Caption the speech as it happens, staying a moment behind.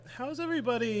How's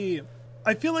everybody?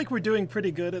 I feel like we're doing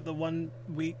pretty good at the one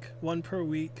per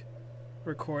week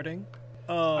recording.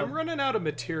 I'm running out of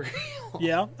material.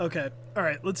 Yeah? Okay. All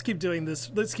right, let's keep doing this.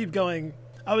 Let's keep going.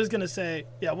 I was going to say,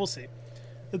 yeah, we'll see.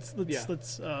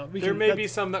 There may be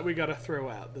some that we got to throw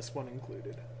out, this one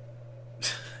included.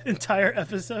 Entire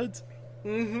episodes?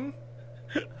 Mm-hmm.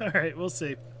 All right, we'll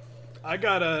see. I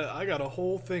got a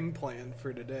whole thing planned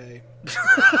for today.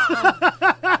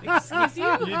 Excuse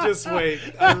you? You just wait.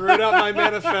 I wrote out my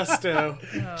manifesto.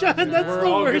 John, that's We're the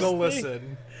all worst gonna thing.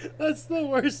 listen. That's the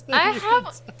worst thing. I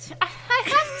have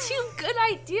 2 good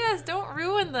ideas. Don't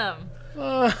ruin them.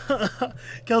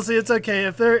 Kelsey, it's okay.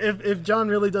 If John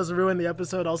really does ruin the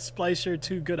episode, I'll splice your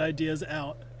 2 good ideas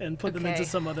out and put them into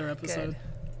some other episode.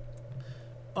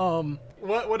 Good.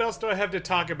 What else do I have to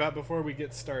talk about before we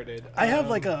get started? I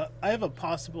have a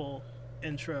possible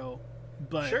intro,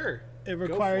 but sure, it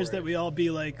requires that we all be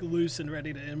like loose and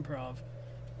ready to improv.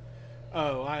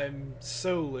 Oh, I'm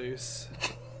so loose.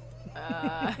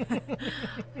 I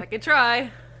could try.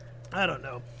 I don't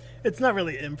know. It's not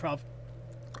really improv.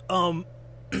 I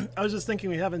was just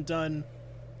thinking we haven't done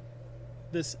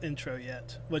this intro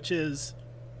yet, which is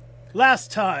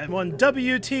last time on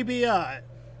WTBI.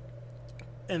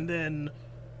 And then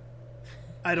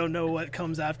I don't know what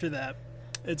comes after that.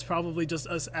 It's probably just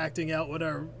us acting out what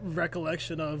our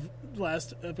recollection of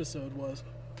last episode was.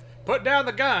 Put down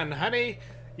the gun, honey.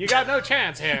 You got no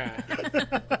chance here.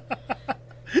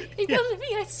 It wasn't me,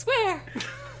 I swear.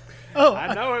 Oh,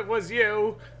 I know it was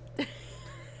you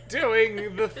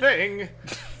doing the thing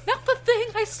Not the thing,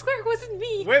 I swear it wasn't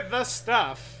me. with the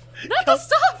stuff. Not the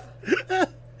stuff.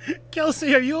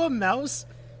 Kelsey, are you a mouse?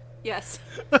 Yes.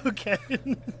 Okay.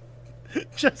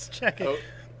 Just checking. Oh,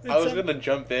 I was going to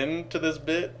jump into this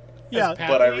bit, Yeah. Pat-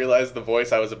 but I realized the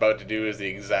voice I was about to do is the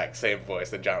exact same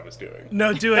voice that John was doing.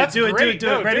 No, do it, That's do it, great. do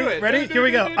it. No, Ready? do it. Ready? Do Here we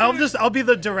it, go. do it. I'll be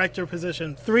the director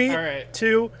position. 3, All right.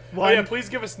 2, 1. Oh yeah, please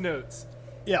give us notes.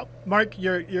 Yeah, Mark,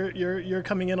 you're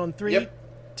coming in on 3, Yep.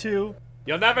 2.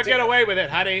 You'll never get away with it,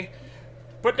 honey.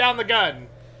 Put down the gun.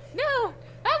 No,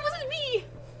 that wasn't me.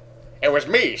 It was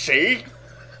me, see?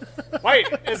 Wait,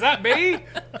 is that me?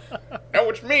 No,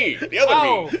 it's me, the other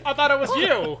Oh, me. I thought it was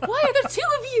you. Why are there 2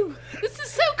 of you? This is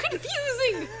so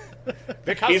confusing.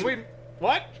 Because we...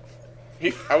 What?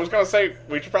 I was going to say,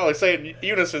 we should probably say it in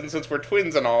unison since we're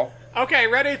twins and all. Okay,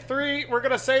 ready? 3. We're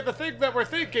going to say the thing that we're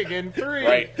thinking in 3,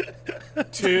 Right. 2,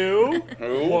 Two,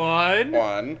 1.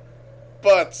 One.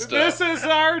 Butt stuff. This is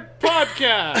our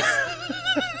podcast.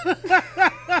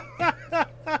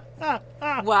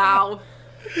 Wow.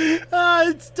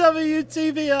 It's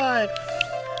WTBI.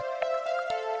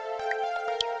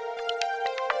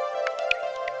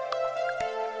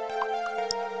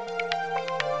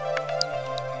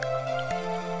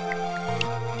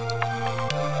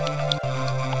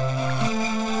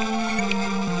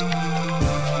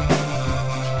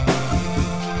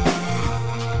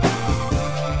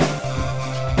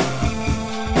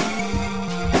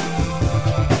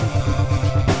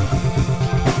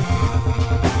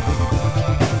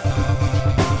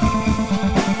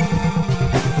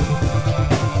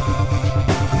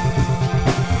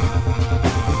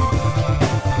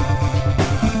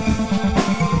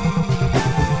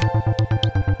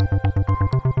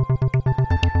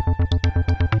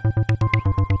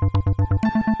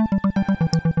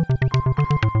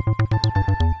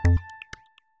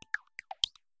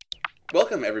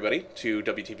 Welcome, everybody, to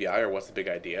WTBI, or What's the Big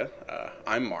Idea?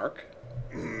 I'm Mark.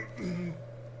 Oh,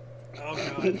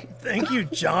 God. Thank you,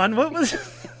 John. What was...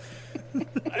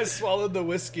 I swallowed the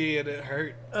whiskey and it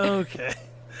hurt. Okay.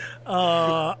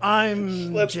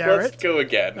 I'm Let's Jarrett. go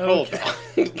again. Hold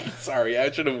on. Sorry,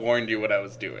 I should have warned you what I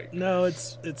was doing. No,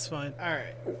 it's fine. All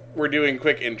right. We're doing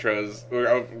quick intros.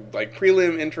 We're like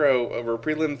prelim intro, or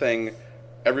prelim thing.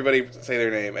 Everybody say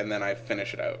their name, and then I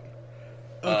finish it out.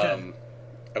 Okay.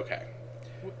 Okay.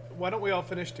 Why don't we all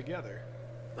finish together?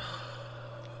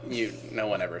 No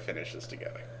one ever finishes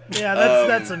together. Yeah,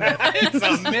 that's a myth. It's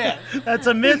a myth. That's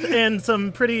a myth and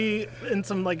some pretty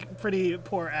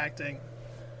poor acting.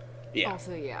 Yeah.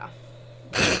 Also, yeah.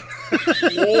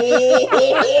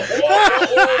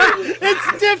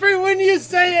 It's different when you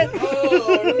say it.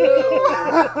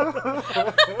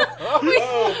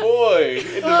 Oh boy! It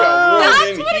just got That's warm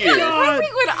in what it here. got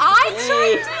perfect when I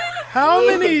chimed in. How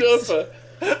many?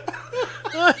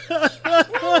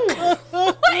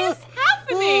 What is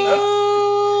happening?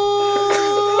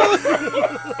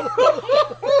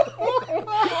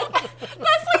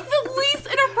 That's like the least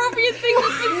inappropriate thing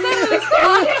that's been said in this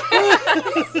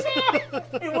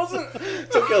podcast. It wasn't.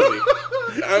 So Kelsey,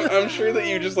 I'm sure that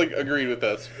you just like agreed with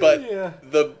us, but Yeah.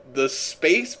 the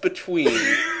space between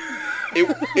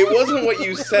It wasn't what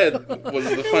you said was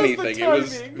the funny thing. It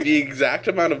was the exact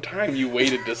amount of time you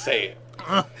waited to say it.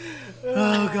 Oh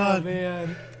God,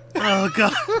 man. Oh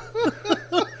God.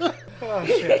 Oh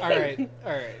shit. All right.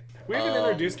 We haven't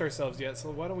introduced ourselves yet,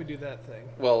 so why don't we do that thing?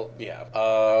 Well, yeah.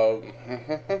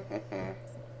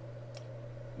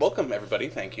 Welcome, everybody.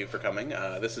 Thank you for coming.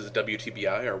 This is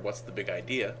WTBI, or What's the Big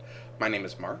Idea? My name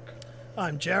is Mark.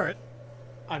 I'm Jarrett.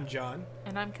 I'm John.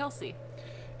 And I'm Kelsey.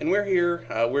 And we're here.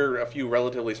 We're a few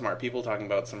relatively smart people talking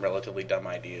about some relatively dumb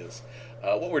ideas.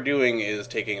 What we're doing is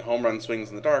taking home run swings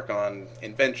in the dark on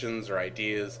inventions or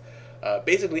ideas.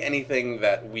 Basically anything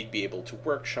that we'd be able to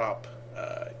workshop.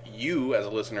 You, as a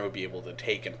listener, would be able to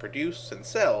take and produce and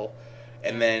sell,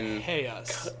 and then pay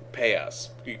us. Pay us.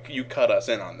 You cut us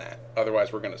in on that.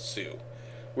 Otherwise, we're going to sue.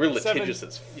 We're litigious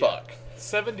as fuck.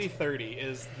 70-30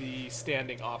 is the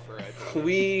standing offer, I believe.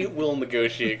 We will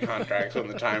negotiate contracts when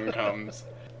the time comes.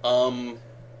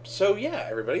 So yeah,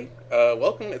 everybody,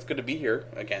 welcome. It's good to be here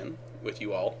again with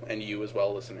you all, and you as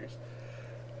well, listeners.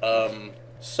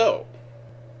 So,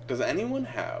 does anyone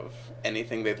have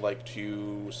anything they'd like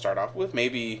to start off with?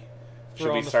 Maybe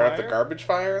should we start off the garbage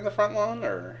fire in the front lawn,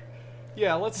 or?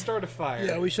 Yeah, let's start a fire.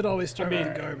 Yeah, we should always start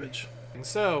with garbage.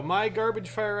 So, my garbage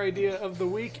fire idea of the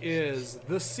week is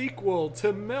the sequel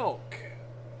to Milk.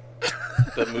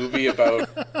 The movie about...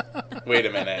 Wait a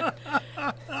minute.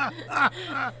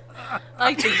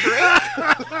 Like the drink?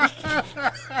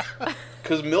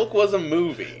 Because Milk was a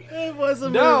movie. It was a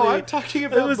movie. No, I'm talking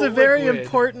about it was a very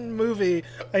important movie.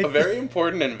 A very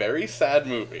important and very sad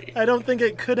movie. I don't think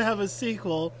it could have a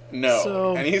sequel. No.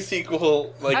 So... Any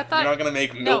sequel, you're not going to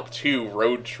make Milk 2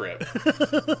 Road Trip. I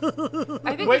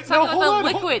think it's talking about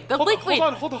the liquid. The liquid.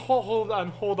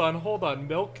 Hold on.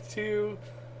 Milk 2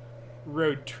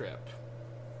 Road Trip.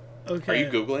 Okay. Are you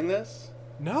Googling this?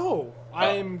 No.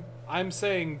 I'm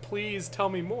saying, please tell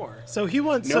me more. So he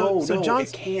wants. No,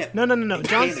 John's. It can't. No.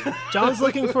 John's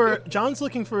looking for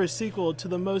a sequel to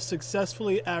the most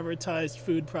successfully advertised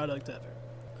food product ever.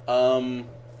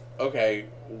 Okay.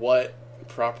 What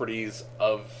properties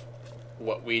of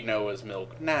what we know as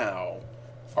milk now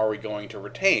are we going to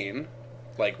retain?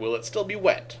 Like, will it still be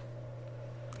wet?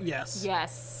 Yes.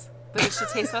 Yes. But it should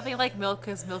taste nothing like milk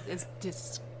because milk is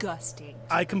disgusting.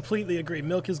 I completely agree.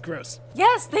 Milk is gross.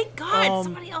 Yes, thank God.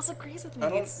 Somebody else agrees with me. I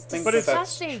don't It's think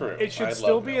disgusting. that's true. It should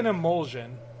still be an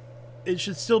emulsion. It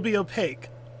should still be opaque.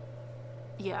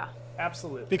 Yeah.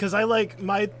 Absolutely. Because I like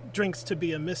my drinks to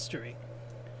be a mystery.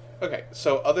 Okay,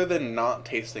 so other than not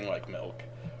tasting like milk,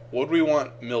 what do we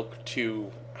want Milk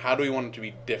 2... How do we want it to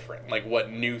be different? Like,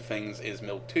 what new things is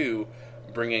Milk 2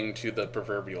 bringing to the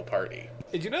proverbial party?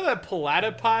 Did you know that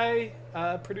platypi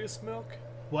produce milk?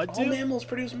 What All do? mammals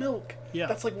produce milk. Yeah.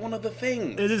 That's like one of the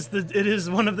things. It is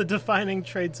one of the defining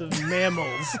traits of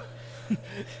mammals.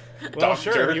 Well,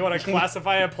 sure. If you want to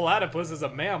classify a platypus as a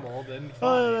mammal, then fine.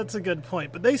 Oh, that's a good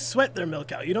point. But they sweat their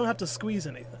milk out. You don't have to squeeze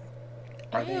anything.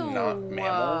 Are they not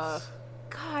mammals?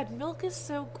 God, milk is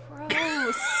so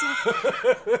gross.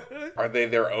 Are they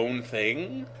their own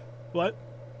thing? What?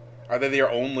 Are they their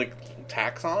own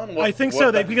taxon? I think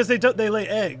so. Because they lay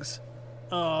eggs.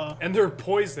 And they're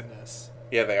poisonous.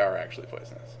 Yeah, they are actually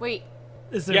poisonous. Wait.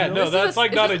 Is there Yeah, no, no, that's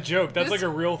not a joke. That's like a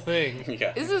real thing.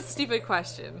 Yeah. This is a stupid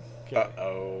question.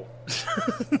 Uh-oh.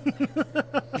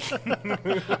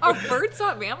 Are birds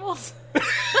not mammals? Wait.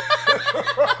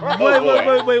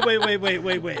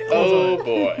 Oh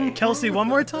boy. Kelsey, one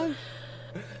more time?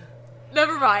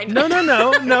 Never mind.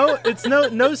 No. It's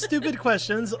no stupid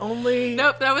questions. Only.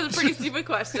 Nope, that was a pretty stupid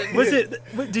question.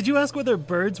 Did you ask whether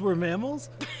birds were mammals?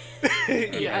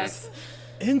 Yes.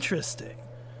 Interesting.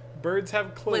 Birds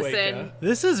have cloaca. Listen.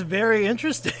 This is very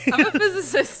interesting. I'm a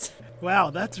physicist. Wow,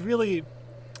 that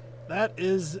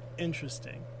is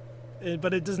interesting.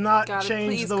 But it does not God, change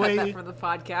please the cut way. that for the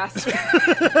podcast.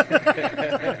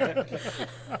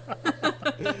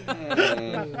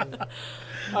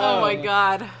 Oh my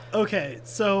God. Okay,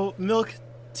 so Milk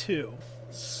 2.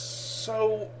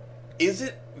 So, is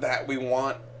it that we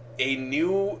want a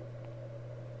new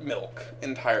milk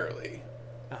entirely?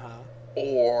 Uh-huh.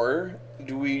 Or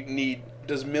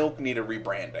does milk need a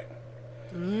rebranding?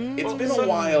 It's been a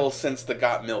while since the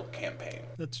Got Milk campaign.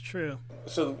 That's true.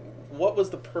 So, what was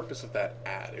the purpose of that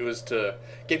ad? It was to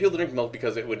get people to drink milk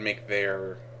because it would make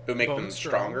them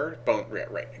stronger.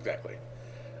 Right, exactly.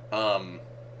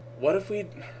 What if we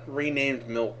renamed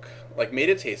milk, like made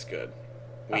it taste good?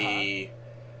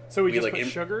 So we just put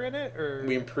sugar in it, or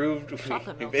we improved.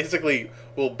 Chocolate milk. Basically,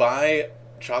 we'll buy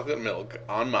chocolate milk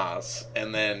en masse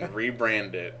and then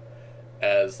rebrand it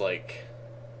as like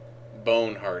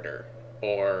Bone Harder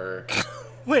or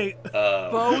Wait.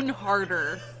 Bone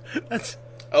harder. That's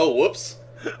Oh, whoops.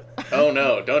 Oh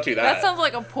no, don't do that. That sounds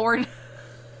like a porn.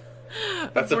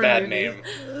 That's a porn bad movie. name.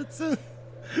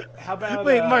 How about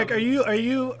Wait, Mark, are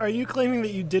you claiming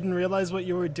that you didn't realize what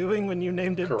you were doing when you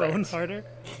named it Correct. Bone Harder?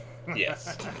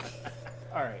 Yes.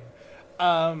 All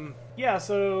right. Yeah.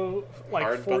 So like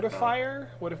Hard but no. fortifier.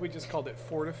 What if we just called it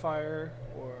fortifier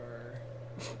or?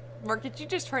 Mark, did you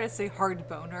just try to say hard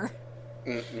boner?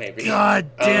 Maybe.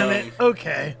 God damn it.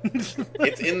 Okay.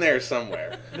 It's in there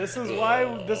somewhere. This is why.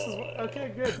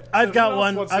 Okay. Good. I've So got who else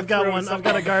one. wants to I've got throw one. I've something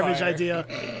got a on the garbage fire? idea.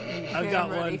 I've Okay, got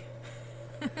I'm one. ready.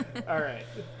 All right.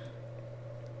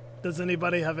 Does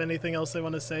anybody have anything else they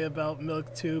want to say about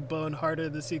Milk 2 Bone Harder,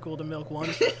 the sequel to Milk 1?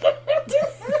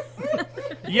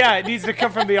 Yeah, it needs to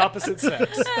come from the opposite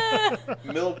sex.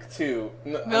 Milk 2.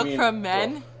 Milk from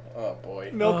men? Oh boy.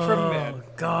 Milk from Oh, men.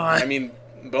 God. I mean,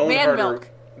 Bone Man Harder. milk.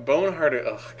 Bone Harder.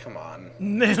 Ugh, come on.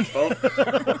 Man. Bone.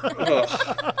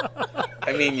 Ugh.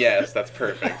 I mean, yes, that's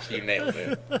perfect. You nailed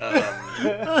it.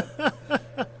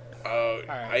 All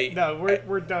right.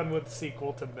 We're done with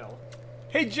sequel to Milk.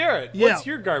 Hey, Jarrett, Yeah. what's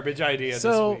your garbage idea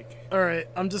So, this week? all right,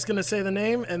 I'm just going to say the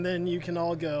name, and then you can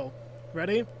all go.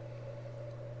 Ready?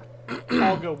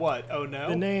 I'll go what? Oh, no?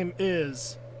 The name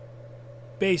is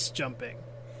Base Jumping.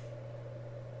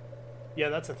 Yeah,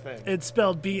 that's a thing. It's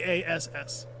spelled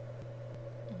BASS.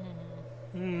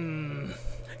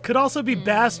 Could also be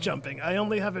Bass Jumping. I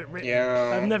only have it written.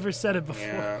 Yeah. I've never said it before.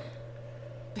 Yeah.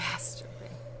 Bastard.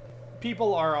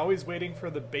 People are always waiting for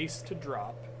the bass to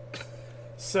drop.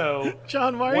 So,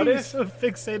 John, why What are you if- so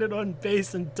fixated on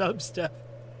bass and dubstep?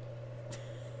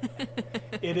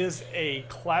 it is a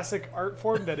classic art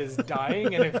form that is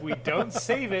dying, and if we don't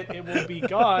save it, it will be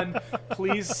gone.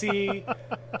 Please see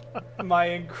my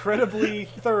incredibly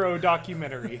thorough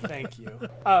documentary. Thank you.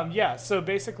 Yeah, so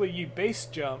basically you base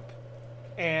jump,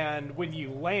 and when you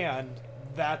land,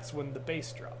 that's when the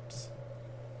bass drops.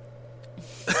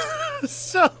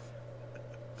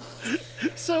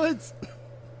 So it's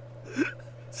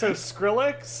So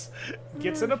Skrillex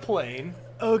gets in a plane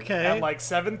okay. at like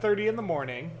 7:30 in the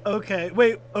morning. Okay,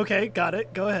 wait. Okay, got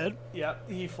it. Go ahead. Yep,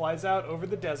 he flies out over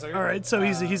the desert. All right. So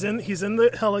he's in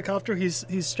the helicopter. He's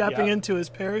strapping Yeah. into his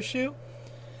parachute.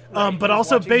 Right, But he's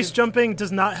also watching base his- jumping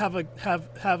does not have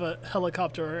a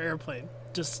helicopter or airplane.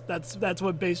 Just that's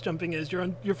what base jumping is.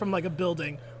 You're from like a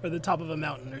building or the top of a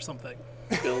mountain or something.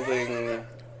 Building.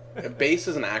 Base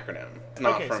is an acronym. It's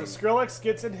not Okay, from. so Skrillex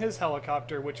gets in his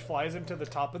helicopter, which flies him to the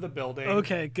top of the building.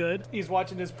 Okay, good. He's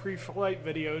watching his pre-flight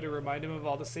video to remind him of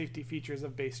all the safety features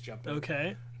of base jumping.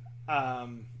 Okay.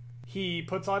 He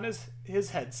puts on his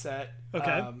headset.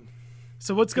 Okay.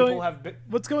 So what's People going have been,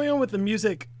 what's going on with the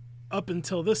music up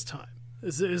until this time?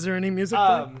 Is there any music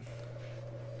playing?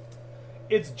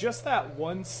 it's just that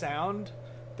one sound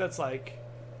that's like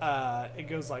it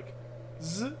goes like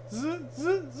z, z,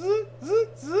 z, z, z,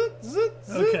 z, z,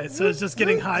 Okay, so it's just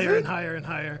getting z, higher z. and higher and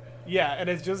higher. Yeah, and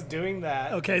it's just doing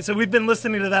that. Okay, so we've been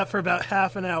listening to that for about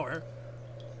half an hour.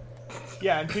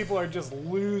 Yeah, and people are just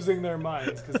losing their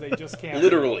minds because they just can't.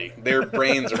 Literally, their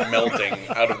brains are melting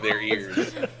out of their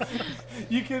ears.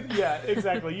 You could, yeah,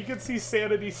 exactly. You could see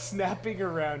sanity snapping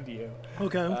around you.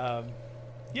 Okay.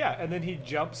 Yeah, and then he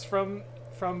jumps from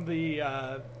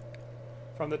the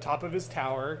top of his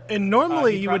tower. And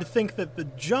normally he you pro- would think that the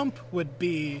jump would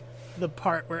be the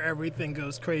part where everything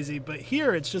goes crazy, but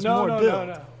here it's just more build.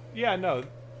 No. Yeah, no.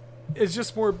 It's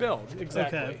just more build,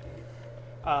 exactly. Okay.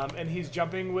 And he's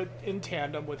jumping in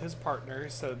tandem with his partner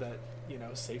so that,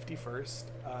 safety first.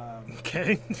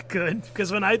 Okay, good.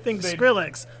 Because when I think They-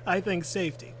 Skrillex, I think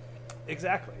safety.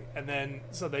 Exactly. And then,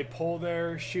 so they pull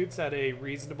their chutes at a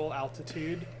reasonable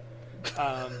altitude.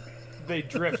 They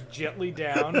drift gently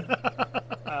down,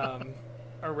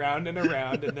 around and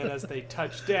around, and then as they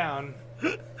touch down,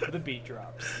 the beat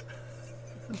drops.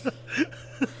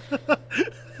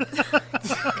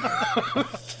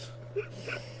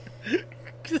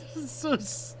 This is so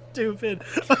stupid.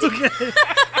 Okay.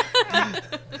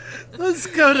 Let's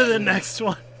go to the next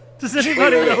one. Does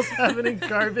anybody Wait. else have any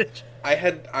garbage?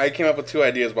 I came up with two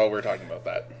ideas while we were talking about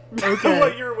that. Okay.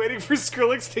 What, you were waiting for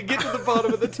Skrillex to get to the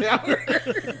bottom of the tower?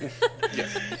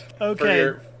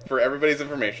 Okay. For everybody's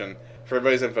information, for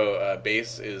everybody's info,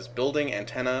 base is building,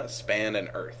 antenna, span, and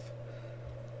earth.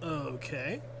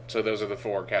 Okay. So those are the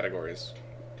four categories.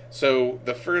 So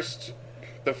the first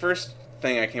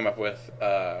thing I came up with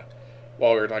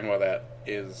while we were talking about that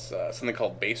is something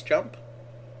called base jump.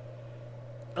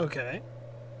 Okay.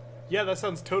 Yeah, that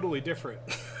sounds totally different.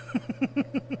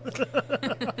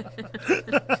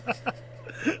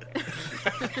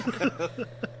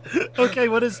 Okay,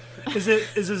 is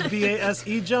this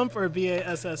BASE jump or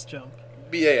BASS jump?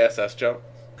 BASS jump.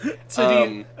 So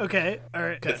do you, okay, all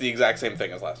right. It's the exact same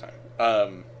thing as last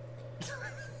time.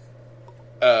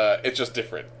 It's just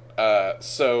different.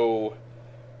 So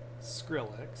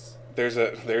Skrillex. there's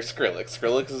Skrillex.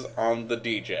 Skrillex is on the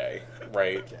DJ,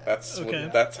 right? That's Okay.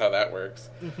 that's how that works.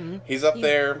 He's up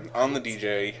there on the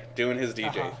DJ doing his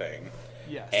DJ thing,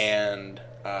 Yes. and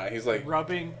he's like,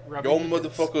 rubbing. "Yo, the bits.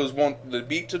 motherfuckers want the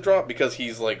beat to drop," because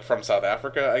he's like from South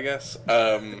Africa, I guess.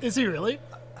 Is he really?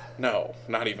 No,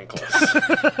 not even close.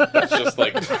 That's just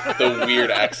like the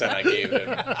weird accent I gave him.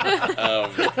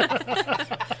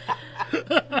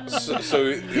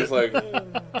 So he's like,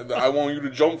 "I want you to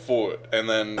jump for it," and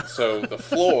then so the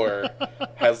floor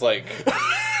has like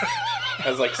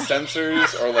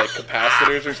sensors or like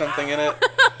capacitors or something in it,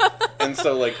 and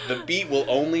so like the beat will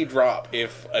only drop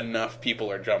if enough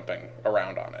people are jumping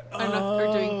around on it. Enough for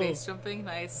doing base jumping.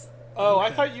 Nice. Oh,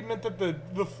 I thought you meant that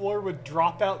the floor would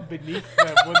drop out beneath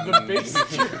them when the bass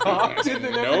dropped, and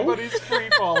then No. everybody's free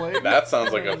falling. That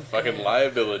sounds like a fucking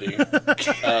liability.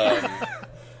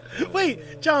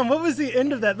 Wait, John, what was the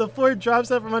end of that? The floor drops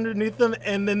out from underneath them,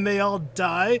 and then they all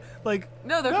die? Like,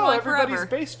 No, they're No, falling everybody's forever.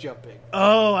 bass jumping.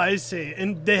 oh, I see.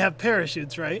 And they have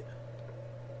parachutes, right?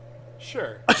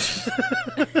 Sure.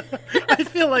 I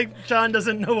feel like John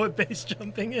doesn't know what base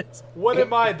jumping is. What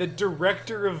am I, the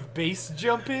director of bass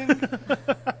jumping?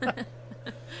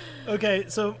 Okay,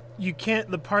 so you can't.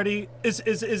 The party is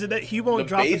it that he won't The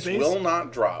drop bass the bass? will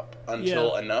not drop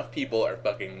until Yeah. enough people are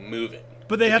fucking moving.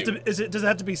 But they have do to. it. Does it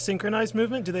have to be synchronized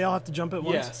movement? Do they all have to jump at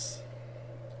once? Yes.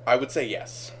 I would say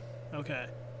yes. Okay.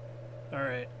 All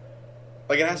right.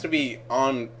 Like it has to be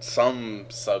on some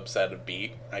subset of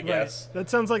beat, I guess. Right. That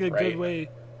sounds like a Right. good way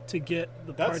to get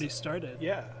the That's- party started.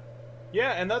 Yeah.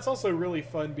 Yeah, and that's also really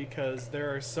fun because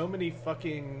there are so many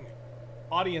fucking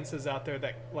audiences out there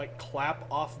that like clap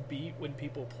off beat when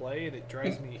people play, and it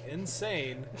drives me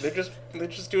insane. They're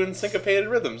just doing syncopated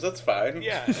rhythms. That's fine.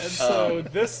 Yeah, and so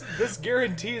this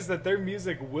guarantees that their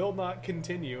music will not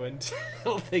continue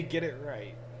until they get it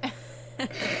right.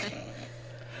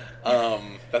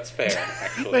 That's fair.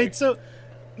 Actually. Wait, so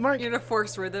Mark, You're gonna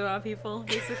force rhythm on people,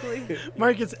 basically.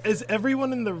 Mark, is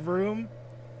everyone in the room?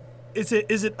 Is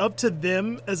it up to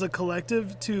them as a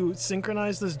collective to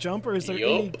synchronize this jump, or is there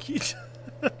any Yup. key?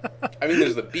 I mean,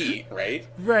 there's the beat, right?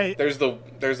 Right. There's the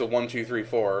 1, 2, 3,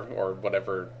 4 or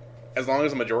whatever. As long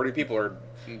as the majority of people are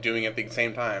doing it at the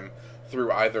same time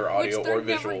through either audio Which they're or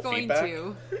visual never going feedback.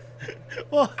 to.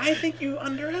 Well, I think you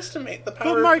underestimate the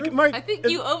power. but of Mark, group. Mark, I think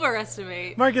if, you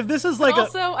overestimate. Mark, if this is like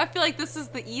Also, I feel like this is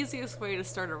the easiest way to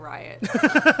start a riot.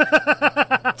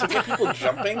 to get people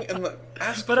jumping and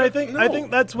ask. But I think no.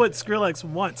 that's what Skrillex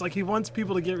wants. Like he wants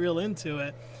people to get real into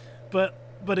it. But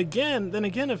again,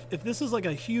 if this is like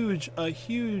a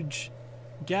huge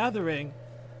gathering,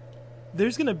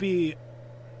 there's gonna be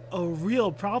a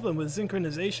real problem with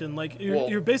synchronization. Like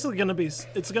you're basically gonna be,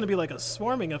 it's gonna be like a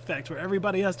swarming effect where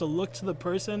everybody has to look to the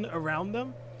person around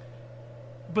them.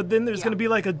 But then there's Yeah. gonna be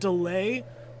like a delay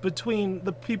between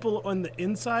the people on the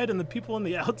inside and the people on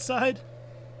the outside.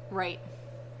 Right.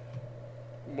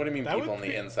 What do you mean That people would on the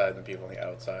be- inside and people on the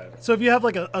outside? So if you have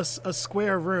like a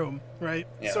square room, right?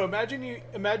 Yeah. So imagine you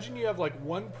have like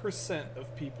 1%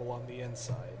 of people on the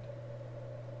inside,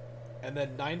 and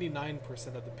then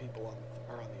 99% of the people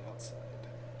are on the outside.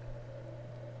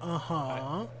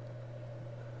 Uh-huh.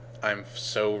 I'm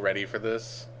so ready for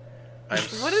this. I'm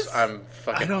I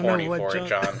fucking don't know horny what for it,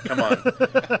 John- John. Come on.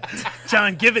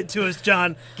 John, give it to us,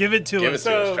 John. Give it to Give it us.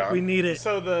 to us, John. We need it.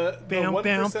 So the Bam, 1%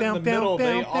 bam, in the bam, middle,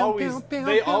 bam, they bam, always bam,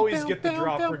 they bam, always bam, get the bam,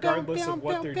 drop bam, regardless bam, of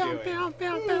what they're bam, doing. bam,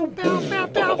 bam, bam,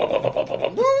 bam, bam, bam.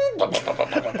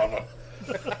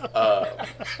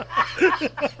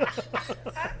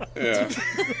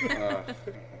 Yeah.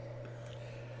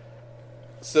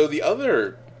 So the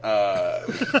other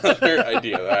other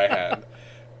idea that I had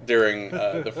during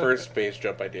the first base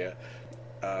jump idea,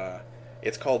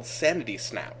 it's called Sanity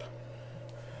Snap.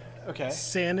 Okay.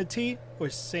 Sanity or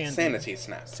sanity? Sanity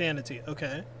Snap. Sanity,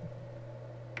 okay.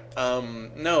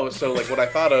 No, so like what I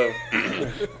thought of,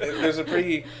 there's a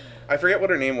pretty, I forget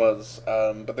what her name was,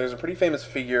 but there's a pretty famous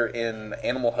figure in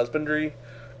animal husbandry.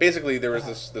 Basically, there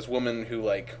was this woman who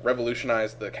like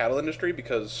revolutionized the cattle industry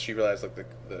because she realized like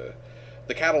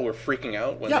the cattle were freaking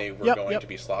out when they were going to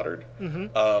be slaughtered.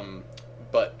 Mm-hmm.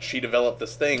 But she developed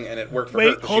this thing and it worked for her.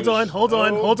 Wait, 'cause hold she on, was- hold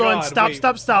on, Oh, hold on. God, Stop, wait.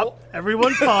 stop, stop. Hold-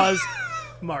 Everyone pause.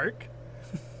 Mark,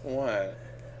 What?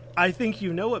 I think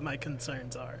you know what my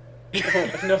concerns are.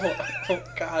 No, oh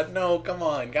God, no! Come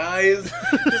on, guys,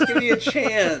 just give me a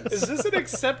chance. Is this an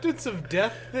acceptance of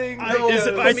death thing? I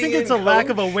put me think it's in, a lack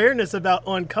of coach. awareness about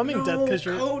oncoming death because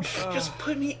you're Coach, just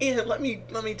put me in. Let me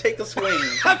take a swing.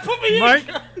 Put me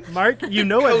Mark. You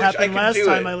know what Coach, I happened can last do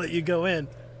time it. I let you go in.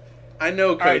 I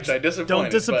know, Coach. I disappointed. Don't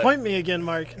disappoint me again,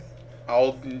 Mark.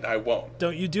 I won't.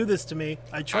 Don't you do this to me.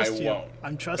 I trust you. won't.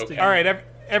 I'm trusting Okay. you. All right,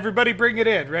 everybody, bring it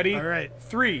in. Ready? All right.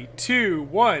 3, 2,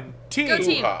 1. Team. Go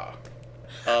team. Hoo-ha.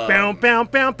 Bow, bow,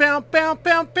 bow, bow, bow,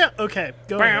 bow, bow. Okay,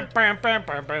 go ahead. Okay,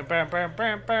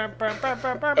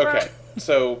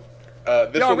 so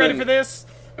this Y'all woman, ready for this?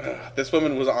 This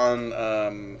woman was on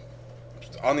the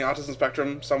autism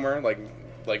spectrum somewhere, like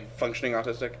functioning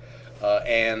autistic,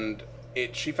 and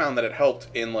she found that it helped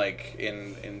in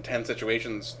in tense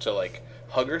situations to like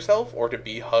hug herself or to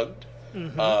be hugged,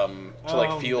 to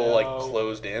like feel like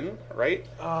closed in, right?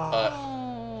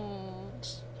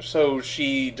 So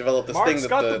she developed this Mark's thing that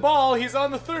got the ball. He's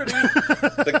on the 30.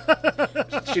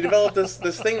 she developed this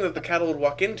thing that the cattle would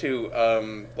walk into,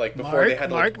 like before they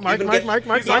had to Mark, like, even get- Mark,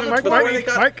 before they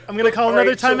got- I'm gonna call All right,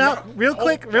 another so timeout. now- Real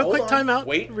quick hold on. timeout.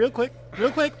 Wait. Real quick.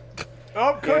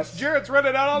 Oh, Coach Yes. Jarrett's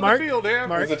running out on Mark, the field here.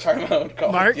 Mark. There's a timeout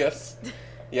call. Mark? Yes.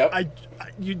 Yep.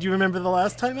 Do you remember the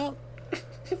last timeout?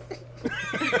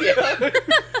 Yeah.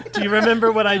 Do you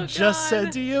remember what I just God.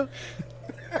 said to you?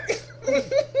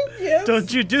 Yes.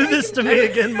 Don't you do this to me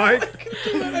again, Mark.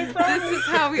 This is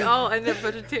how we all end up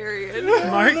vegetarian.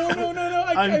 Mark. No.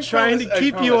 I'm trying to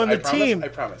keep you on the team. I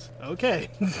promise. Okay,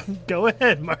 go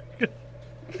ahead, Mark.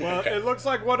 Well, Okay. it looks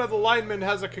like one of the linemen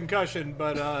has a concussion,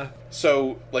 but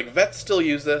So, like, vets still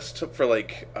use this for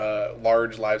like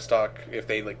large livestock if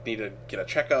they like need to get a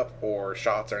checkup or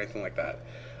shots or anything like that.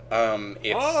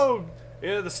 It's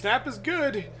yeah, the snap is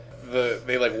good.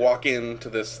 they like walk into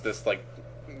this like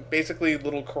basically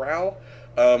little corral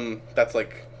that's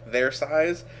like their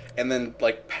size, and then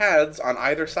like pads on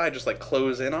either side just like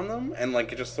close in on them, and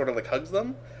like it just sort of like hugs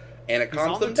them, and it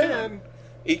calms on them the down. 10.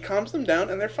 It calms them down,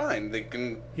 and they're fine. They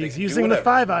can. He's do using the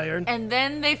whatever. 5-iron. And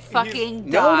then they fucking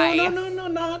No, die. no,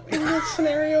 not in the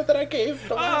scenario that I gave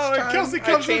the last Oh, time. and Kelsey I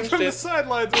comes in changed from the it.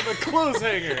 sidelines with a clothes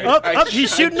hanger. Up,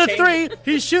 he's I shooting a changed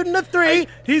 3. He's shooting a 3.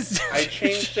 He's. I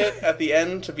changed it at the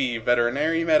end to be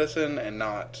veterinary medicine and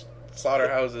not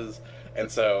slaughterhouses,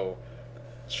 and so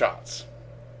shots.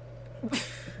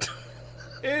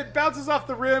 It bounces off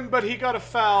the rim, but he got a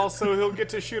foul, so he'll get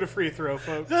to shoot a free throw,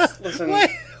 folks. Listen, Wait,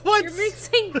 what? You're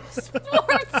mixing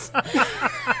sports.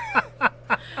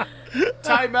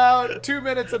 Timeout, 2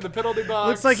 minutes in the penalty box.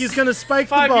 Looks like he's gonna spike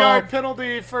the 5-yard ball.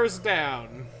 penalty, first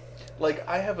down. like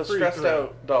I have a Free stressed throw.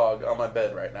 out dog on my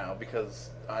bed right now because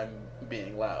I'm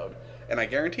being loud, and I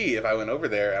guarantee if I went over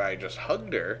there and I just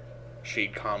hugged her,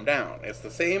 she'd calm down. It's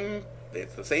the same.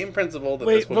 It's the same principle that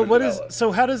Wait, this woman but what is? developed.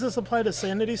 So how does this apply to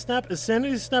Sanity Snap? Is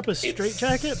Sanity Snap a straight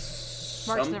jacket?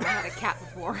 Mark's never had a cat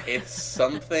before. It's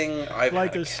something I've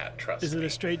Like had a a? cat. Trust Is it me. a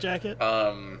straight jacket?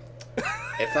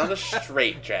 It's not a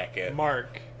straight jacket.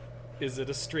 Mark, is it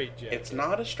a straight jacket? It's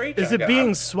not a straight Is jacket. it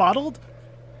being swaddled?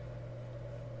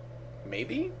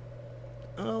 Maybe?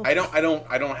 Oh, I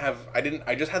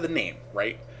just had the name,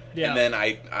 right? Yeah. And then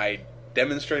I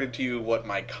demonstrated to you what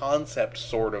my concept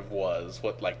sort of was,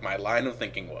 what like my line of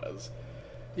thinking was.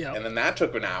 yeah. And then that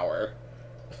took an hour.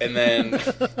 And then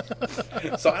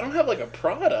so I don't have like a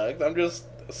product. I'm just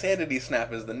Sanity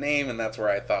Snap is the name, and that's where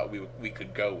I thought we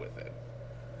could go with it.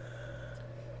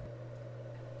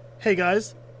 Hey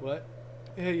guys, What?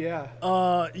 Yeah.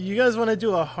 you guys want to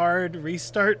do a hard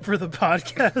restart for the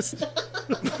podcast?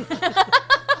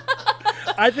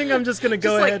 I think I'm just gonna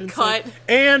go Just, like, ahead and cut. say,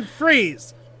 and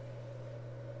freeze.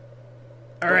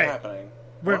 All What's right, happening?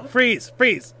 we're What? freeze.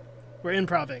 We're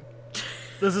improving.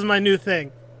 This is my new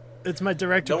thing. It's my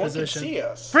director No one position. can see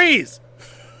us. Freeze.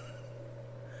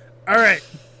 All right.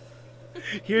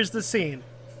 Here's the scene.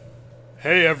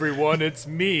 Hey everyone, it's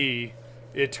me,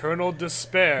 Eternal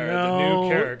Despair, the new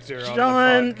character on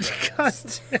John. the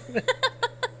podcast. God damn it.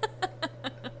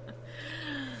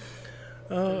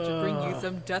 To bring you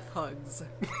some death hugs.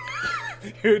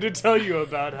 Here to tell you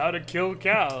about how to kill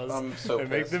cows I'm so and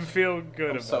make pissed. them feel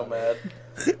good I'm about so it. mad.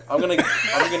 I'm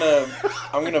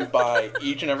gonna buy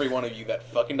each and every one of you that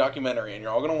fucking documentary, and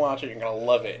you're all gonna watch it. You're gonna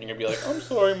love it, and you're gonna be like, "I'm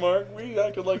sorry, Mark. We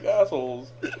acted like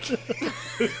assholes."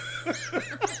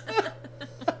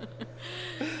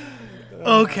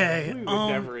 Okay. We would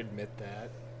never admit that.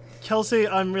 Kelsey,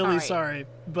 I'm really All right. sorry,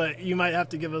 but you might have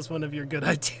to give us one of your good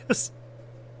ideas.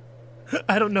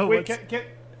 I don't know Wait, what's...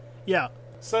 Yeah.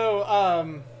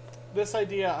 so, this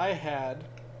idea I had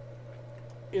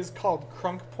is called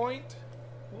Crunk Point.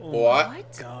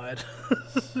 What? God.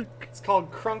 It's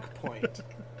called Crunk Point.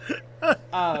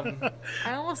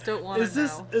 I almost don't want to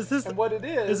know. And what it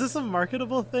is this a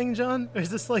marketable thing, John? Or is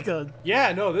this like a...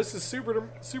 Yeah, no, this is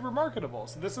super marketable.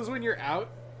 So this is when you're out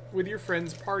with your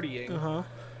friends partying. Uh-huh.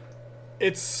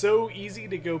 It's so easy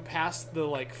to go past the,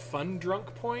 like, fun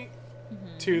drunk point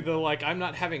to the, like, I'm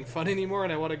not having fun anymore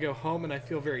and I want to go home and I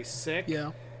feel very sick.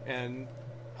 Yeah. And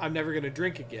I'm never going to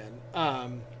drink again.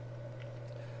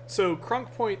 So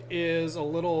Crunk Point is a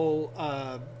little,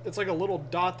 it's like a little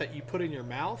dot that you put in your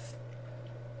mouth.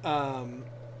 And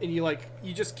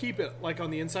you just keep it like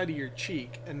on the inside of your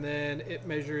cheek, and then it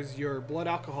measures your blood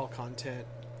alcohol content.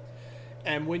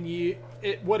 And when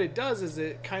what it does is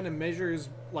it kind of measures,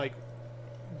 like,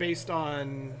 based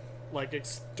on, like,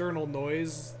 external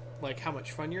noise, like how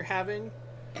much fun you're having.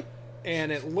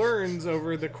 And it learns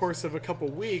over the course of a couple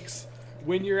weeks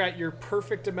when you're at your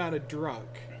perfect amount of drunk.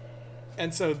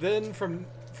 And so then from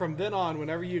then on,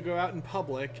 whenever you go out in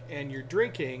public and you're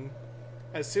drinking,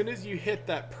 as soon as you hit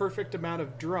that perfect amount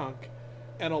of drunk,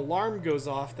 an alarm goes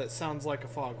off that sounds like a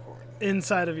foghorn.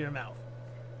 Inside of your mouth.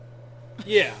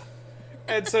 Yeah.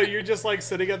 And so you're just, like,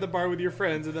 sitting at the bar with your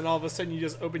friends, and then all of a sudden you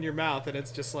just open your mouth, and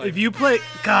it's just like... If you play...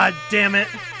 God damn it.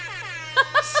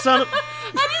 Son of...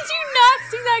 How did you not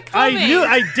see that coming?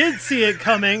 I did see it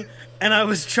coming, and I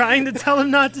was trying to tell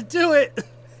him not to do it.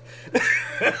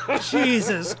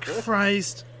 Jesus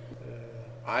Christ.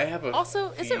 I have a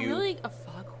Also, is it few- really a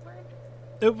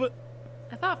foghorn?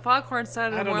 I thought foghorn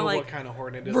sounded I don't more know like... what kind of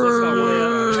horn it is. Let's not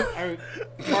worry about it.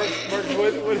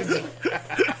 Mark, what is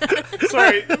it?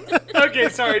 Sorry. Okay,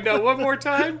 sorry. No, one more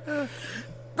time.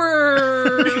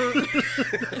 Brrr.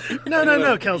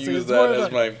 No, Kelsey. Use It's more that of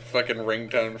as my fucking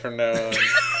ringtone from now on.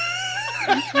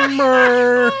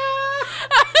 Brrr.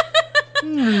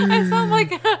 I sound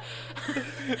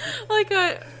like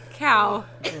a cow.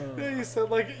 Yeah, you sound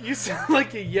like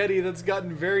a Yeti that's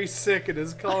gotten very sick and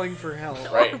is calling for help.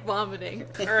 Or Right. vomiting.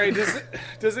 All right.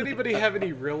 Does anybody have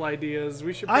any real ideas?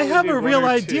 We should. I Probably have do a one real or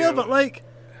idea, two. but, like,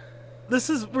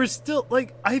 we're still,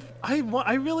 like, I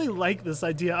really like this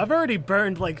idea. I've already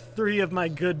burned, like, 3 of my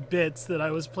good bits that I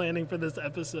was planning for this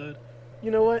episode. You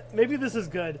know what? Maybe this is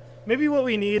good. Maybe what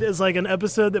we need is, like, an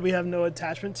episode that we have no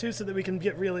attachment to so that we can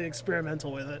get really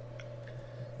experimental with it.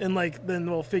 And, like, then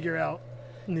we'll figure out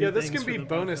new Yeah, this things can be for the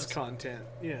bonus podcast. content.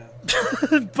 Yeah.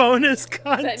 Bonus That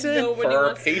content. nobody For our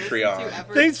wants to listen Patreon. to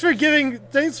ever.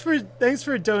 Thanks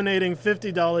for donating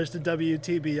 $50 to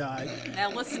WTBI. Now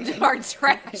listen to our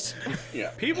trash. Yeah.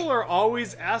 People are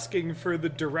always asking for the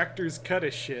director's cut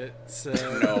of shit, so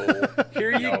No.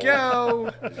 here you No.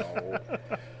 go. No.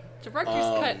 Director's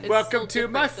cut is Welcome still to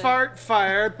my different than- fart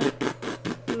fire.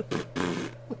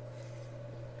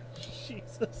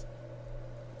 Jesus.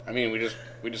 I mean,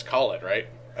 we just call it, right?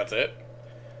 That's it.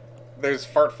 There's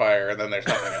fart fire, and then there's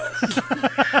nothing else.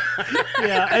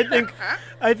 Yeah,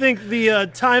 I think the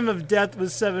time of death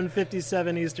was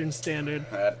 7:57 Eastern Standard.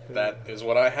 That is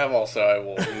what I have. Also, I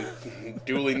will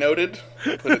duly noted.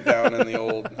 Put it down in the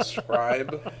old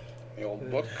scribe, the old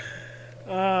book.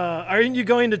 Aren't you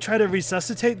going to try to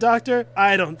resuscitate Doctor?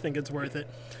 I don't think it's worth it.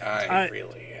 I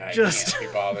just- can't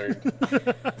be bothered.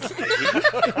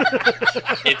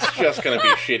 It's just gonna be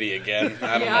shitty again.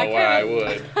 I don't know why I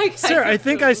would. Sir, I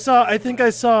think I saw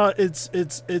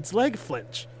its leg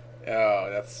flinch.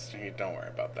 Oh, don't worry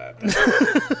about that.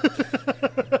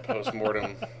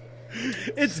 Post-mortem.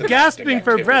 It's gasping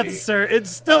for breath, activity. sir. It's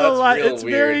still That's alive. real It's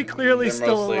weird. very clearly They're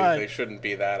still mostly, alive. They shouldn't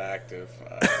be that active.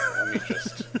 Let me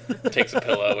just takes a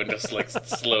pillow and just like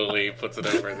slowly puts it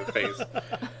over the face.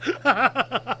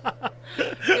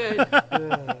 Good.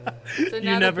 So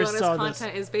now never the bonus saw this.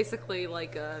 content is basically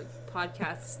like a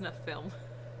podcast snuff film.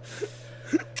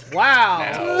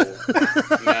 Wow.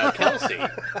 Now, Kelsey,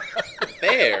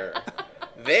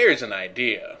 there's an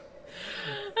idea.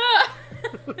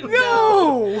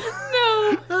 No.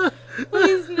 No!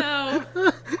 Please no.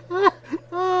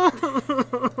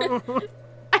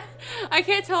 I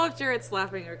can't tell if Jarrett's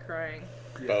laughing or crying.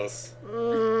 Both.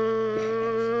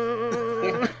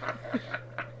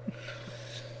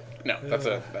 No,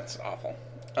 that's awful.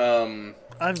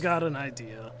 I've got an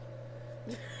idea.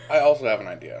 I also have an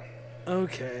idea.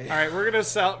 Okay. All right, we're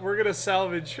gonna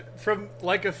salvage from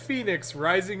like a phoenix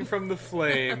rising from the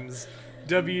flames.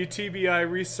 WTBI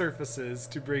resurfaces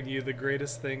to bring you the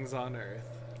greatest things on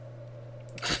Earth.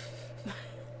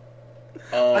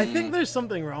 I think there's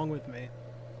something wrong with me.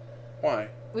 Why?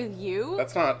 With you?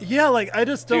 That's not. Yeah, like I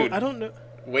just don't. Dude. I don't know.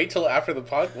 Wait till after the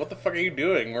pod. What the fuck are you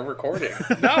doing? We're recording.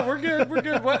 No, we're good. We're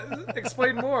good. What?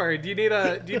 Explain more. Do you need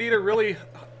a really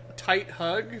tight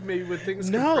hug, maybe with things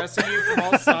No. compressing you from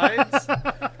all sides?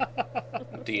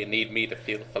 Do you need me to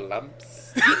feel for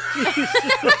lumps?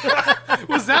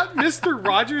 Was that Mr.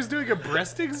 Rogers doing a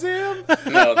breast exam?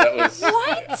 No, that was...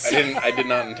 What? I did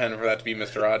not intend for that to be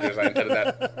Mr. Rogers. I intended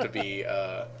that to be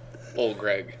old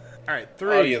Greg. All right,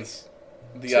 3.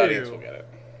 The 2, audience will get it.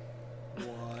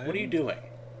 1. What are you doing?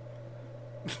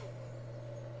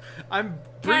 I'm Counting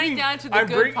bringing down to the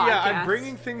good I'm podcast.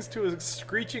 bringing things to a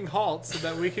screeching halt so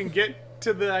that we can get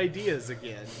to the ideas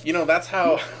again. You know, that's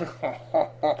how...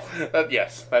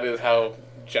 yes, that is how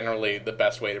generally the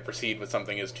best way to proceed with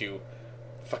something is to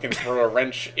fucking throw a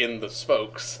wrench in the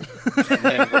spokes and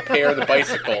then repair the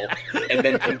bicycle and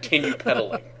then continue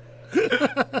pedaling.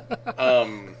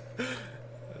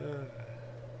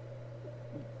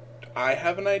 I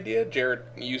have an idea. Jared,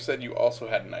 you said you also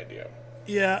had an idea.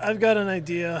 Yeah, I've got an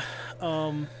idea.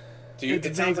 So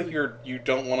it sounds like you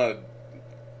don't want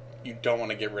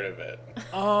to get rid of it.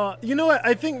 You know what?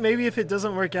 I think maybe if it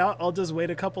doesn't work out, I'll just wait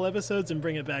a couple episodes and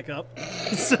bring it back up.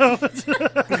 So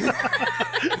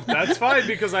That's fine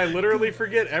because I literally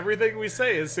forget everything we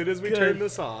say as soon as we Good. turn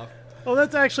this off. well,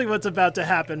 that's actually what's about to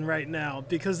happen right now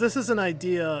because this is an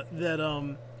idea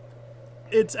that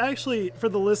it's actually for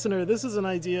the listener. This is an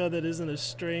idea that isn't a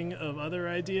string of other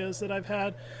ideas that I've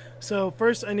had. So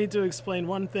first, I need to explain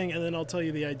one thing, and then I'll tell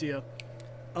you the idea.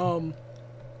 The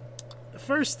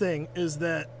first thing is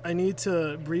that I need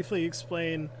to briefly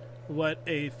explain what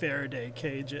a Faraday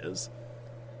cage is.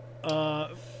 I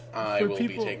For will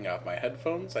people- be taking off my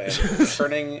headphones. I am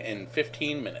returning in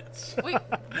 15 minutes. Wait,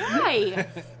 why?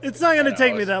 It's not going to No,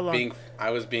 take me that long. I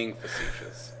was being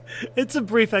facetious. It's a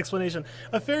brief explanation.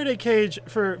 A Faraday cage,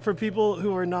 for people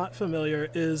who are not familiar,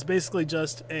 is basically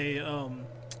just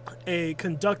a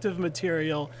conductive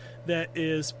material that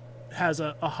has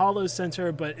a hollow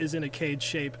center but is in a cage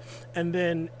shape, and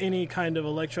then any kind of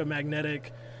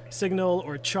electromagnetic signal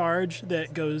or charge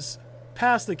that goes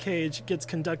past the cage gets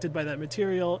conducted by that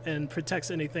material and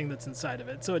protects anything that's inside of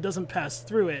it. So it doesn't pass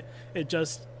through it, it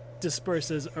just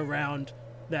disperses around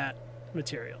that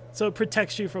material. So it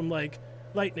protects you from like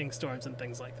lightning storms and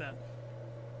things like that.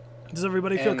 Does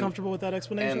everybody feel And- comfortable with that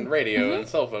explanation? And radio and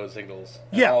cell phone signals.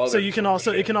 and Yeah, all so other you can sorts of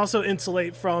also shit. it can also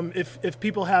insulate from if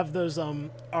people have those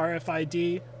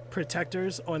RFID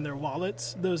protectors on their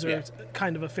wallets. Those are Yeah.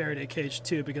 kind of a Faraday cage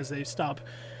too because they stop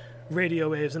radio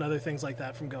waves and other things like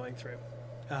that from going through.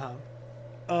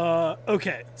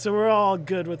 Okay, so we're all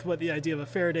good with what the idea of a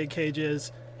Faraday cage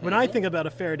is. When I think about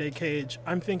a Faraday cage,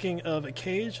 I'm thinking of a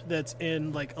cage that's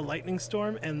in like a lightning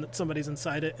storm and somebody's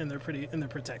inside it and they're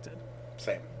protected.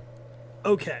 Same.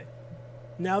 Okay,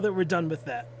 now that we're done with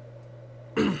that,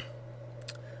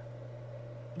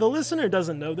 the listener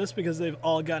doesn't know this because they've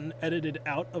all gotten edited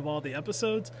out of all the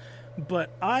episodes, but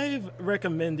I've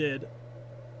recommended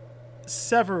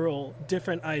several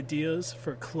different ideas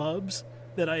for clubs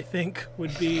that I think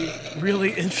would be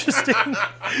really interesting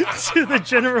to the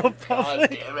general God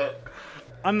public. damn it.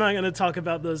 I'm not going to talk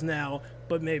about those now,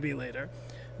 but maybe later.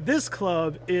 This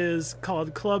club is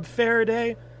called Club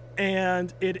Faraday,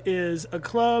 and it is a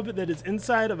club that is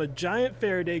inside of a giant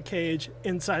Faraday cage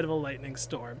inside of a lightning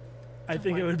storm. I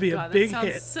think it would be God, a big that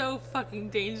sounds hit. so fucking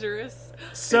dangerous.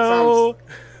 So,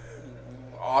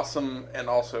 Awesome and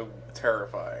also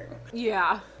terrifying.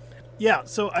 Yeah. yeah,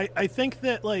 so I think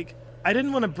that, like, I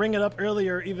didn't want to bring it up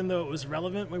earlier, even though it was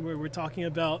relevant when we were talking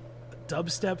about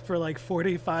dubstep for like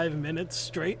 45 minutes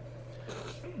straight.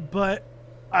 But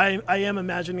I am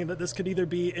imagining that this could either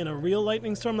be in a real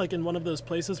lightning storm, like in one of those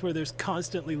places where there's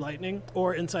constantly lightning,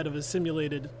 or inside of a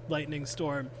simulated lightning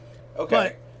storm.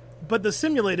 Okay. But the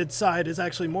simulated side is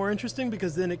actually more interesting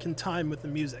because then it can time with the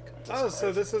music. Oh,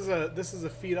 so this is a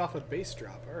feed off a bass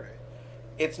drop. All right.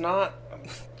 It's not...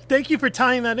 Thank you for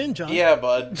tying that in, John. Yeah,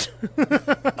 bud.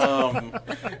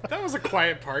 That was a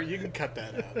quiet part. You can cut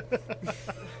that out.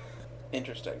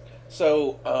 Interesting.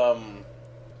 So,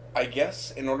 I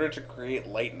guess in order to create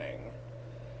lightning,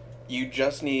 you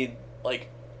just need, like,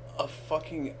 a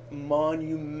fucking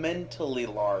monumentally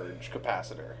large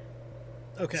capacitor.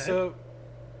 Okay. So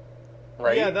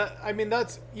Right?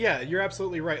 yeah, you're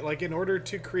absolutely right. Like in order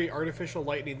to create artificial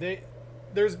lightning,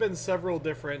 there's been several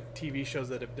different TV shows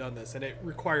that have done this, and it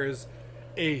requires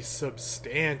a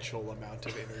substantial amount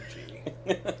of energy.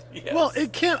 Yes. Well,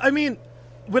 it can't. I mean,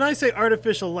 when I say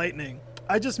artificial lightning,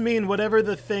 I just mean whatever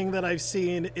the thing that I've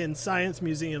seen in science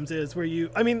museums is, where you.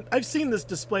 I mean, I've seen this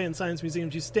display in science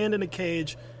museums. You stand in a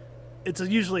cage. It's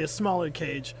usually a smaller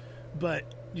cage, but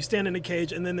you stand in a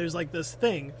cage, and then there's like this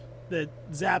thing that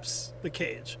zaps the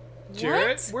cage.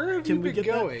 Jarrett, What? where have Can you we been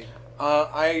get that? going?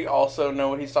 I also know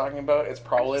what he's talking about. It's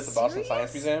probably Are at you the Boston serious?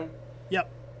 Science Museum.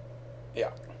 Yep.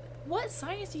 Yeah. What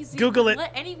science museum Google would it.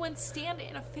 let anyone stand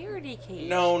in a Faraday cage?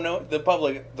 No, the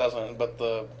public doesn't, but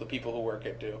the people who work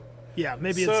it do. Yeah,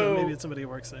 maybe So- it's somebody who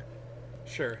works there.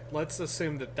 Sure. Let's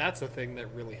assume that that's a thing that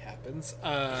really happens.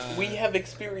 We have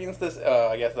experienced this.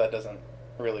 I guess that doesn't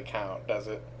really count, does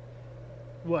it?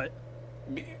 What?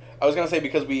 I was gonna say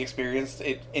because we experienced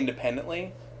it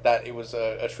independently, that it was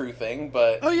a true thing,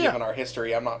 but Oh, yeah. given our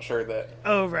history, I'm not sure that.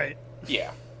 Oh, right.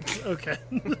 Yeah. Okay.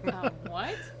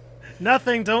 What?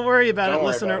 Nothing. Don't worry about Don't it, worry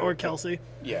listener about or it. Kelsey.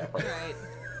 Yeah.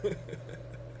 Right.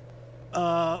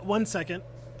 Right. 1 second.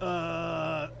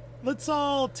 Let's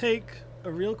all take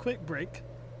a real quick break.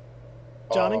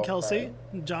 John and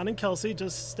Kelsey,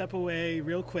 just step away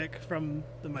real quick from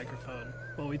the microphone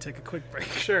while we take a quick break.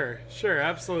 Sure,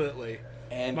 absolutely.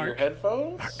 And Mark. your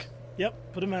headphones. Yep,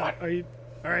 put them out. What? Are you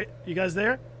all right? You guys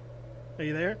there? Are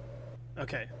you there?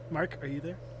 Okay, Mark, are you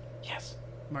there? Yes.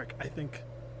 Mark, I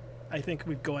think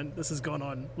we've gone. This has gone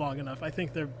on long enough. I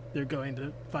think they're going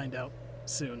to find out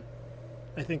soon.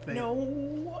 I think they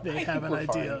No. they I have think an we're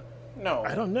idea. fine. No.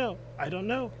 I don't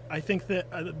know. I think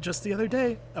that just the other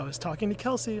day I was talking to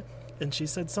Kelsey, and she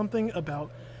said something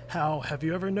about how have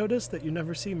you ever noticed that you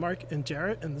never see Mark and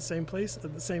Jarrett in the same place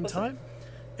at the same time?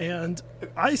 And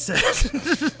I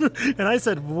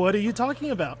said, what are you talking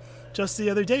about? Just the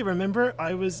other day, remember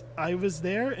I was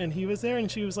there and he was there, and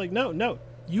she was like, no,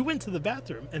 you went to the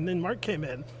bathroom, and then Mark came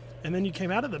in, and then you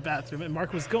came out of the bathroom, and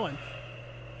Mark was gone.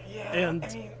 Yeah. And-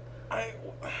 I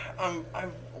mean,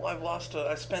 I've lost.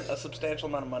 I spent a substantial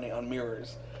amount of money on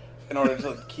mirrors in order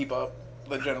to keep up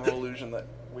the general illusion that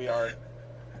we are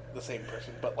the same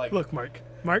person. But like, Look, Mark,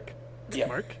 Yeah.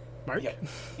 Mark.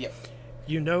 yeah.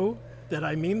 You know that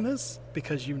I mean this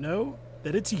because you know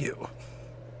that it's you.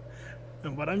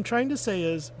 And what I'm trying to say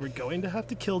is we're going to have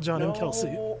to kill John and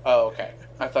Kelsey. Oh, okay.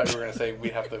 I thought you were gonna say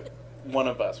we'd have to. One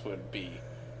of us would be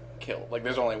killed. Like,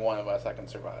 there's only one of us that can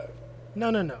survive. No.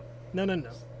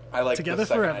 I like Together the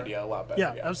second forever. idea a lot better.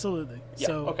 Yeah, absolutely. Yeah.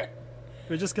 So Okay.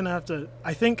 we're just going to have to,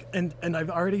 I think, and I've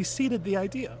already seeded the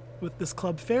idea with this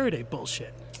Club Faraday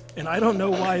bullshit. And I don't know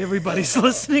why everybody's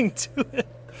listening to it.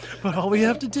 But all we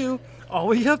have to do,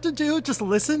 just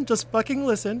listen, just fucking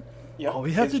listen. Yeah. All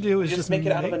we have to do is just just make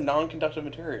it out of a make- non-conductive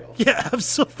material. Yeah,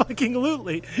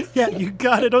 absolutely. Yeah, you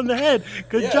got it on the head.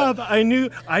 Good Yeah. job. I knew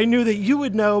that you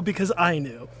would know because I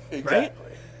knew. Right?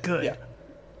 Exactly. Good. Yeah.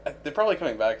 They're probably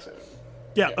coming back soon.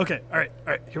 Yeah, Yeah. okay. All right.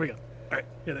 Here we go. All right.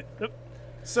 Here they yep.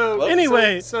 So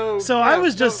Anyway, so I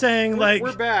was just saying, like-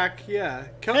 we're back. Yeah. Hey,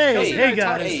 Kelsey and hey, I talked-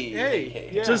 guys. Hey.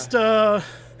 Yeah.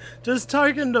 Just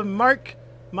talking to Mark,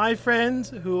 my friend,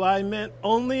 who I met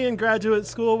only in graduate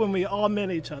school when we all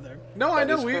met each other. No, I That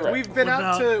know is we've correct. been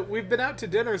What we've been out to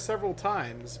dinner several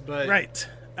times, but Right.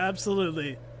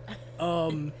 Absolutely.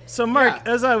 So Mark,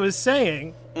 Yeah. as I was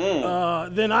saying,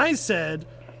 then I said,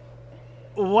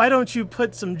 why don't you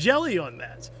put some jelly on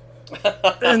that?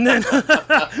 And then that's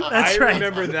I right.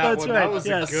 remember that That's one. right. That was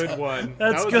Yes. a good one.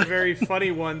 That's that was good. a very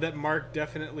funny one that Mark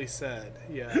definitely said.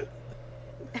 Yeah.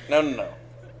 No.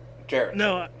 Jared.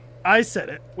 No, I said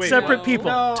it. Wait, separate no. people.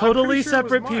 No, I'm Totally pretty sure it was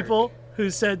separate Mark. people who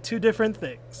said two different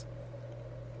things.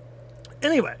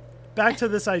 Anyway, back to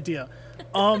this idea.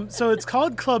 So it's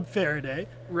called Club Faraday.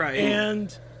 Right.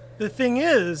 And the thing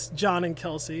is, John and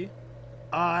Kelsey,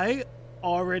 I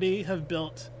already have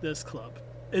built this club.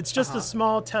 It's just a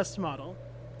small test model.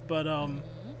 But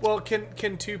Well,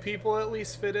 can two people at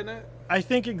least fit in it? I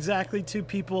think exactly two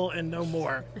people and no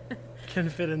more can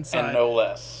fit inside. And no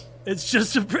less. It's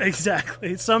just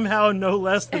exactly somehow no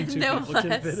less than two No people can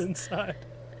less. fit inside.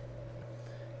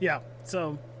 Yeah,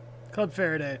 so Club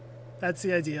Faraday, that's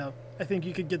the idea. I think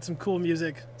you could get some cool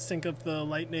music, sync up the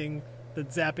lightning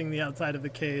that's zapping the outside of the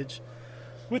cage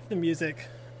with the music,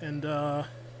 and I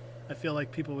feel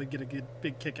like people would get a good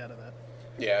big kick out of that.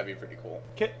 Yeah, that'd be pretty cool.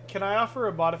 Can I offer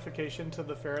a modification to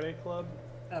the Faraday Club?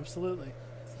 Absolutely.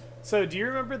 So, do you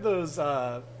remember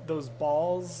those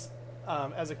balls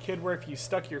as a kid where if you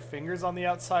stuck your fingers on the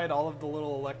outside, all of the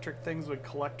little electric things would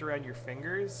collect around your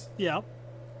fingers? Yeah.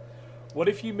 What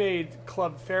if you made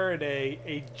Club Faraday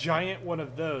a giant one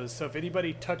of those? So if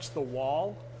anybody touched the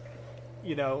wall,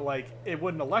 you know, like it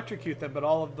wouldn't electrocute them, but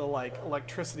all of the like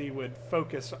electricity would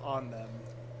focus on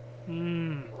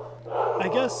them. I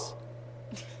guess.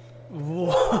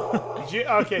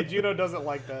 Okay, Juno doesn't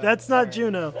like that. That's not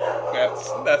Juno.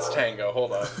 That's Tango.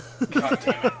 Hold on. God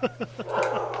damn it.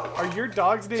 Are your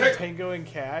dogs named Tango and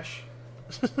Cash?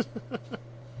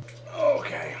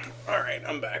 Okay. All right.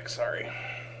 I'm back. Sorry.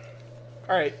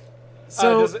 All right.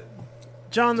 So, does it,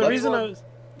 John, the Let's reason I look- was.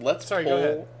 Let's Sorry, pull.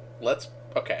 go ahead.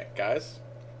 Okay, guys.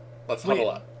 Let's Wait.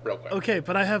 huddle up real quick. Okay,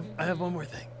 but I have one more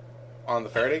thing. On the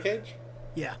Faraday cage.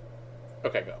 Yeah.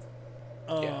 Okay, go.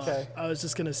 Yes. Okay. I was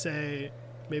just gonna say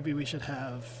maybe we should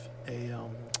have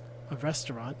a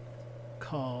restaurant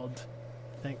called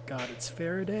Thank God It's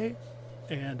Faraday,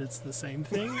 and it's the same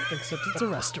thing except it's a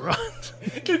restaurant.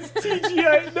 It's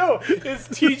TGI. No, it's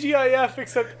TGIF,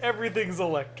 except everything's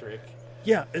electric.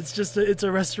 Yeah, it's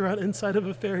a restaurant inside of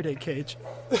a Faraday cage.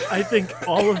 I think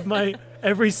all of my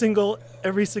every single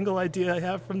idea I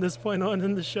have from this point on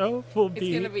in the show will It's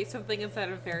be gonna be something inside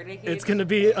of a Faraday cage. it's gonna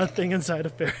be a thing inside a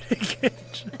Faraday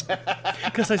cage.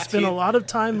 Because I spent a lot of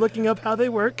time looking up how they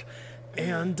work,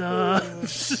 and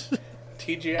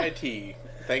TGIT.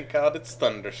 Thank God it's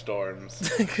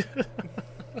thunderstorms.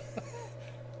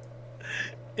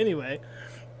 anyway,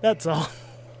 that's all.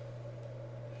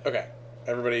 Okay,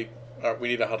 everybody, we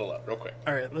need to huddle up real quick.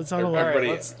 All right, let's all All right,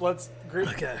 Everybody- let's group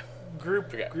Okay.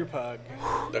 Okay. group hug.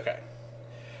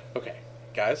 Okay,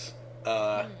 guys.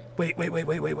 Wait.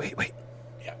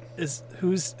 Yeah.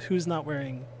 Who's not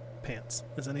wearing pants?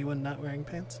 Is anyone not wearing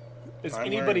pants? Is I'm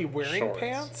anybody wearing wearing shorts.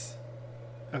 pants?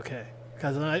 Okay,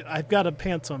 because I've got a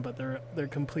pants on, but they're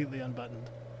completely unbuttoned.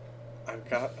 I've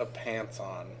got a pants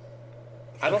on.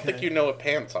 I don't think Okay. you know what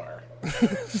pants are.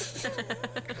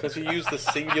 Because you used the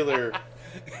singular,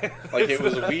 like it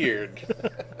was weird.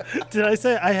 Did I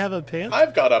say I have a pants?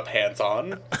 I've got a pants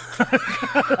on.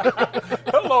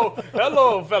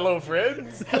 Hello, fellow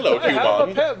friends. Hello, I have a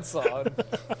Cubon. pants on.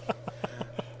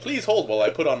 Please hold while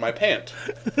I put on my pant.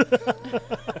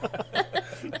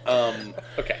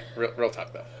 Okay, real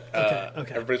talk though.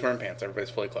 Okay. Everybody's wearing pants. Everybody's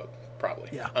fully clothed, probably.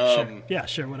 Yeah, Um, sure. Yeah,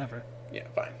 sure, whatever. Yeah,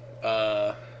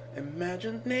 fine.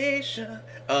 Imagination.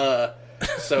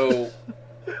 So.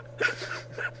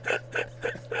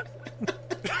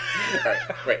 Alright,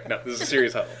 wait, no, this is a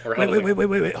serious huddle. We're huddling.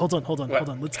 Wait. Hold on.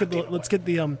 What? Let's get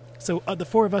the So the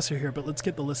four of us are here, but let's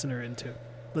get the listener in too.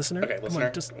 Listener, Okay, come listener,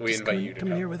 on, just we just invite come, you to come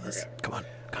in come. here with us. Okay. Come on,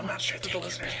 I'm not sure that the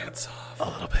listener's a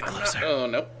little bit closer. Oh,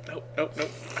 nope.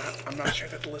 I'm not sure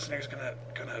that the listener's gonna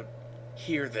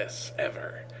hear this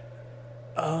ever.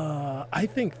 I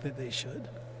think that they should.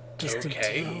 Just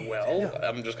Okay, well,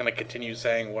 I'm just gonna continue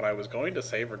saying what I was going to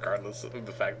say, regardless of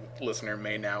the fact that the listener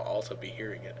may now also be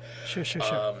hearing it. Sure.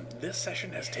 This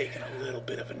session has taken a little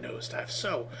bit of a nosedive,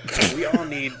 so we all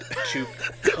need to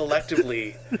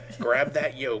collectively grab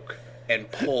that yoke and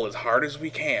pull as hard as we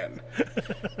can.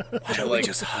 Why don't we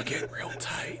just hug it real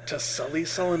tight? To Sully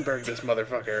Sullenberg this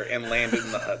motherfucker and land it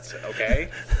in the Hudson, okay?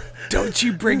 Don't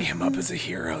you bring him up as a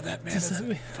hero. That man Does is that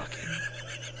mean- fucking...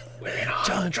 We're in a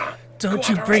huddle, John, John. don't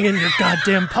Go you on, bring all in your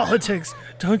goddamn politics.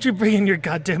 Don't you bring in your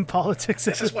goddamn politics.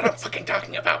 This is what I'm fucking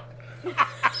talking about. We're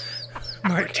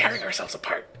Mark, tearing ourselves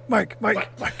apart. What?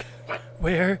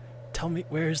 What? Tell me,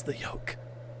 where's the yoke?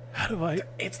 How do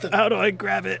It's I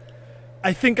grab it?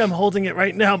 I think I'm holding it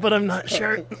right now, but I'm not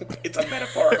sure. It's a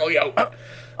metaphorical yoke.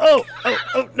 Oh,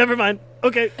 never mind.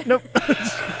 Okay, nope.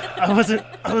 I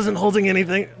wasn't holding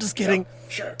anything. Just kidding.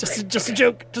 Sure. Just great, a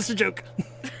okay. joke.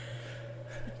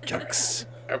 Jokes.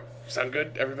 Sound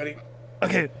good, everybody?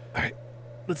 Okay, all right.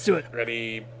 Let's do it.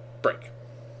 Ready, break.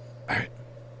 All right.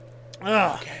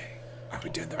 Oh, Okay. Are we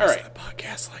doing the All rest right. of the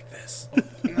podcast like this?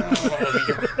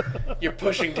 No, you're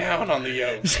pushing down on the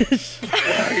yoke.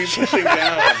 Why are you pushing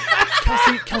down?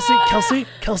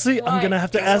 Kelsey, I'm gonna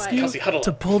have to ask you Kelsey, huddle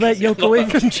to up. pull that yoke away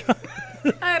from John.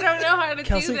 I don't know how to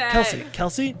do that.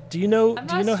 Kelsey, do you know I'm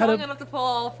do you not know how strong to enough to pull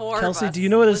all four Kelsey, of us. do you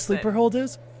know what a Listen. sleeper hold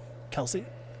is? Kelsey,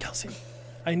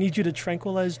 I need you to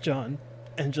tranquilize John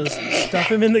and just stuff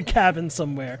him in the cabin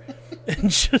somewhere.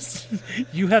 And just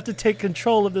you have to take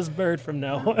control of this bird from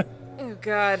now on. Oh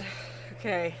God.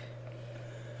 Okay.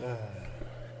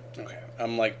 Okay,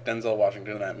 I'm like Denzel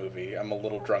Washington in that movie. I'm a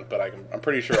little drunk, but I'm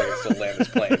pretty sure I can still land this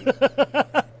plane.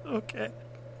 Okay.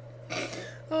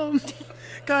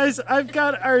 Guys, I've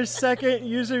got our second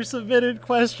user submitted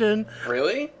question.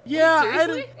 Really? Yeah,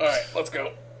 Seriously? All right, let's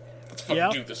go. Let's fucking Yeah.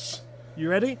 do this. You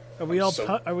ready? Are we I'm all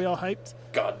so- are we all hyped?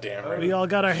 Goddamn right. We all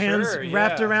got our hands Sure,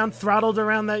 wrapped yeah. around, throttled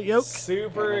around that yoke.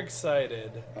 Super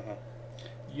excited.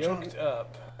 Yoked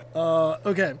up.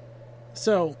 Okay.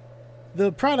 So,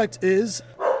 the product is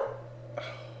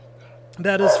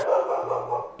that is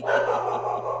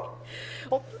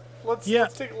Let's Yeah.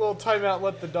 let's take a little time out.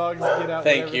 Let the dogs get out.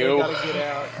 Thank whatever you. They gotta get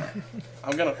out.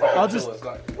 I'm gonna fucking I'll kill just- this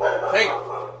dog. Hey,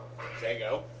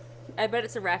 Django, I bet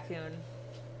it's a raccoon.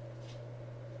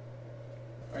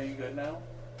 are you good now?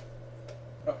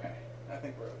 Okay, I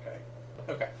think we're okay.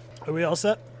 Okay. Are we all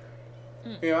set?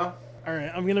 Yeah. All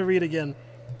right, I'm going to read again.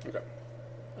 Okay.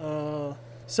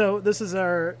 So, this is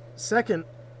our second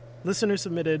listener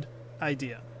submitted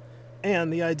idea.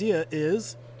 And the idea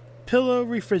is pillow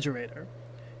refrigerator.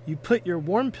 You put your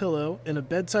warm pillow in a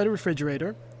bedside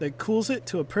refrigerator that cools it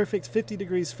to a perfect 50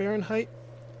 degrees Fahrenheit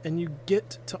and you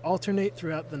get to alternate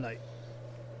throughout the night.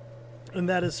 And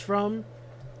that is from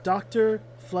Dr.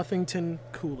 Fluffington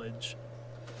Coolidge.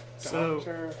 So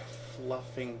Dr.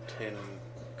 Fluffington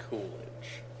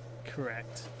Coolidge.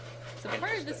 Correct. So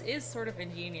part of this is sort of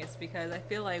ingenious because I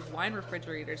feel like wine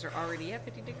refrigerators are already at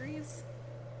 50 degrees.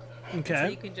 So you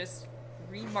Okay. can just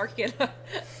remarket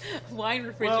wine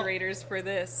refrigerators for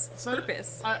this So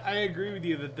purpose. I agree with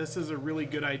you that this is a really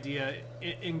good idea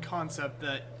in concept,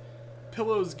 that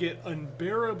pillows get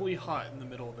unbearably hot in the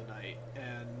middle of the night,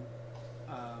 and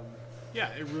yeah,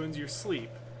 it ruins your sleep.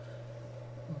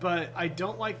 But I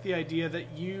don't like the idea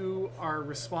that you are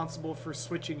responsible for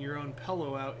switching your own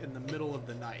pillow out in the middle of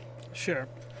the night. Sure.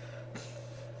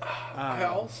 I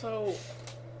also...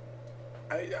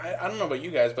 I don't know about you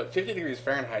guys, but 50 degrees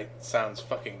Fahrenheit sounds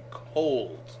fucking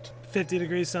cold. 50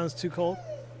 degrees sounds too cold?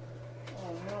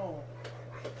 Oh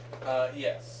no.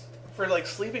 Yes. For like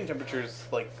sleeping temperatures,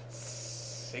 like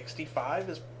 65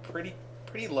 is pretty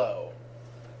low.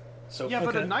 So Yeah,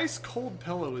 but a Okay. nice cold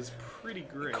pillow is pretty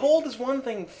great. cold is one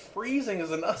thing, freezing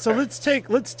is another. So let's take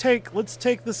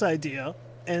this idea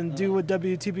and do what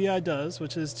WTBI does,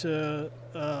 which is to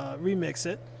remix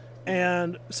it.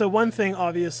 And so one thing,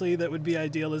 obviously, that would be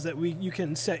ideal is that you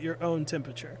can set your own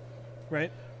temperature,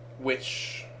 right?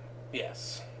 Which,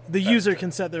 yes, The user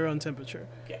can set their own temperature.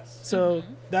 yes. So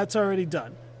that's already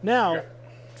done. Now, Okay.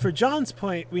 for John's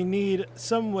point, we need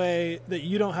some way that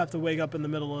you don't have to wake up in the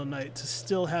middle of the night to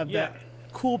still have that Yeah.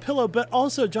 cool pillow. But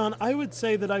also, John, I would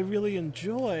say that I really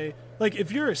enjoy, like,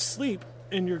 if you're asleep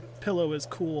and your pillow is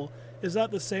cool, is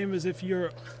that the same as if you're,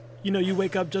 you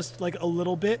wake up just like a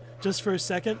little bit, just for a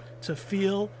second, to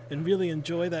feel and really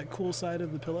enjoy that cool side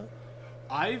of the pillow?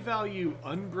 I value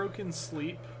unbroken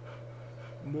sleep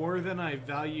more than I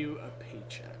value a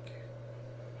paycheck.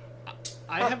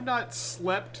 I have not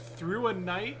slept through a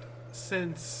night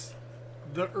since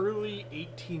the early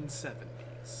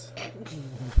 1870s.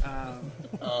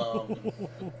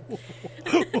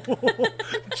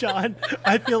 John,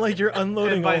 I feel like you're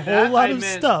unloading And by a whole that, lot I of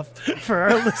meant- stuff for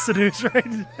our listeners right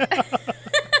now.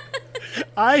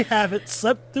 I haven't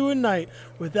slept through a night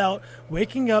without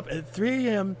waking up at 3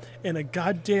 a.m. in a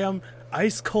goddamn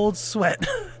ice cold sweat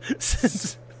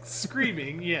since.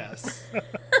 Screaming, yes.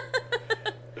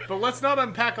 But let's not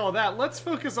unpack all that. Let's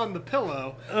focus on the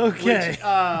pillow. Okay. Which,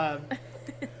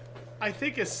 I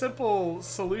think a simple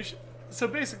solution. So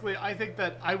basically, I think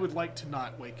that I would like to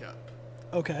not wake up.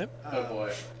 Okay. Oh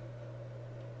boy.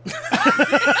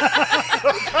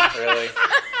 Really?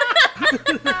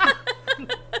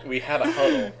 We had a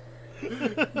huddle.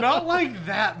 Not like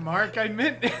that, Mark. I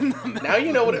meant in the middle Now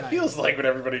you know what of it the feels like when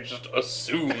everybody just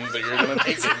assumes that you're going to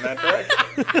take it in that direction.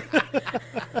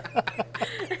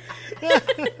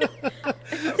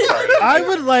 I'm sorry. I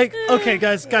would like. Okay,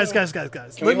 guys. Can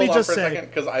Let we me hold just on for a say. second?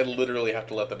 Because I literally have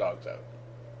to let the dogs out.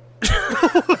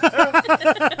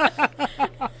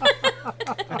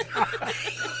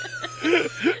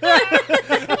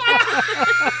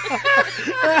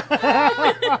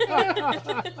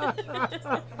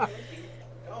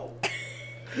 No.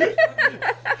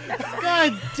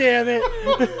 God damn it.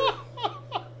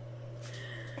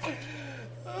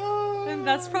 And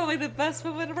that's probably the best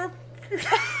moment of our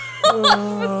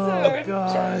Oh,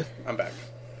 God. Sorry. I'm back.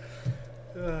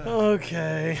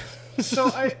 Okay.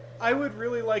 So I would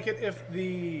really like it if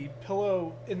the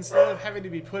pillow, instead of having to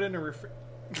be put in a God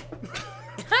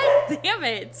damn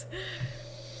it!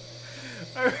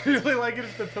 I would really like it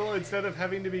if the pillow, instead of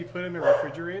having to be put in a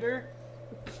refrigerator,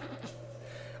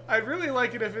 I'd really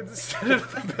like it if instead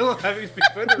of the pillow having to be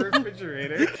put in a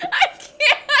refrigerator, I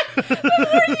can't! The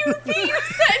more you repeat your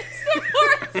sentence, the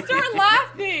more I start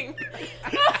laughing!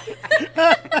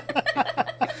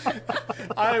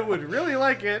 I would really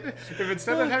like it if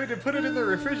instead of having to put it in the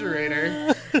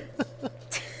refrigerator,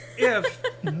 if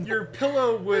your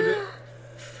pillow would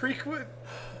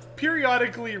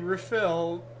periodically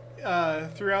refill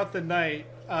throughout the night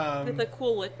With a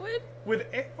cool liquid?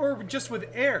 or just with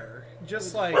air,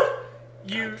 just like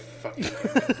you. Fucking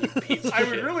you piece of I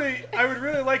would shit.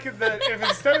 really like it that if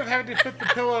instead of having to put the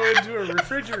pillow into a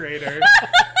refrigerator,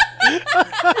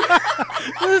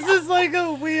 This is like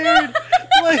a weird,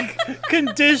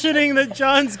 conditioning that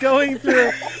John's going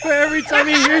through, where every time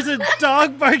he hears a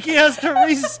dog bark, he has to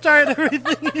restart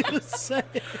everything he was saying.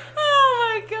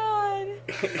 Oh my god!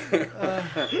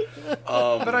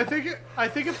 but I think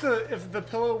if the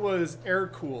pillow was air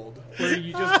cooled, where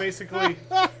you just basically.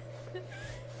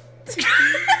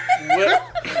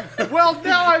 What? Well,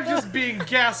 now I'm just being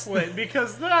gaslit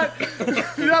because that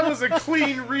was a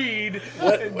clean read,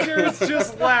 and Jared's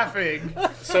just laughing.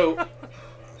 So,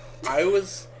 I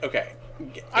was... Okay.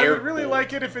 I air would really cooled.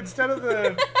 like it if instead of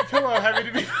the pillow having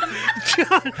to be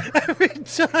John,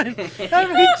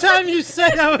 every time you say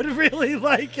I would really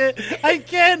like it, I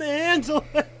can't handle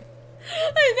it.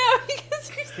 I know,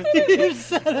 because You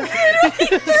said it.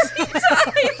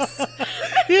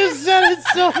 You said it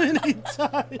so many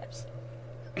times.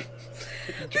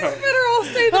 better all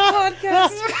stay in the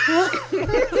podcast.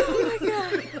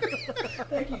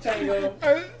 Thank you, Tango.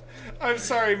 I'm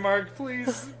sorry, Mark.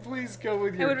 Please go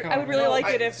with your I would really like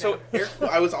it if So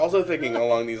I was also thinking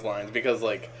along these lines because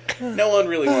like no one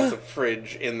really wants a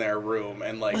fridge in their room,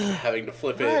 and like having to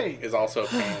flip Right. it is also a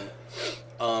pain.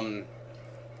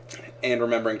 And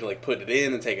remembering to like put it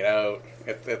in and take it out,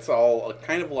 it's all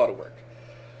kind of a lot of work.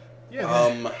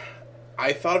 Yeah.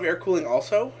 I thought of air cooling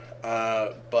also,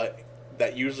 but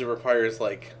that usually requires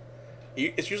like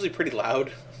it's usually pretty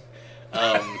loud.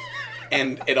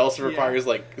 And it also requires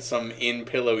like some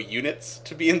in-pillow units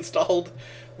to be installed,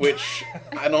 which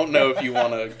I don't know if you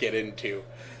want to get into.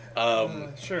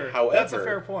 Sure. However, That's a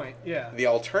fair point. Yeah. the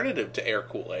alternative to air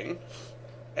cooling,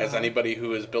 as anybody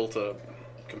who has built a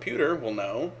computer will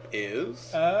know, is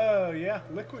Oh yeah,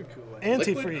 liquid cooling.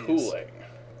 liquid Antifreeze. cooling.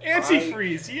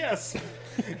 Antifreeze, yes.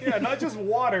 Yeah, not just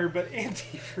water, but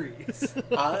antifreeze.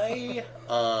 I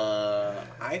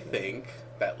think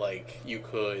that like you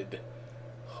could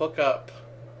hook up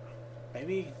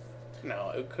maybe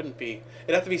no, it couldn't be.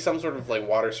 It'd have to be some sort of like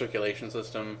water circulation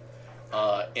system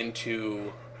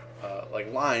into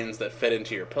like lines that fit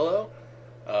into your pillow,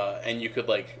 and you could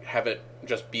like have it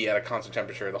just be at a constant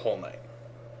temperature the whole night.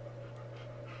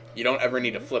 You don't ever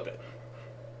need to flip it.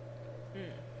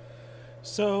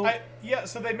 So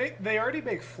So they already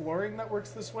make flooring that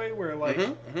works this way, where like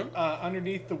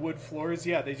underneath the wood floors,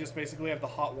 they just basically have the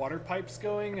hot water pipes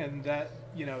going, and that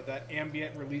that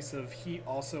ambient release of heat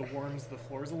also warms the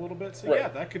floors a little bit. So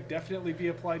Right. that could definitely be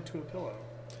applied to a pillow.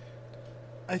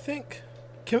 I think,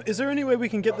 is there any way we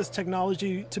can get this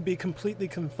technology to be completely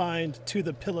confined to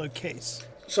the pillowcase?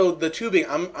 So the tubing,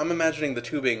 I'm imagining the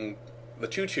tubing, the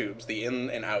two tubes, the in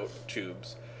and out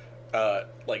tubes,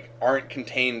 like aren't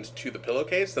contained to the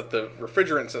pillowcase. That the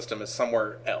refrigerant system is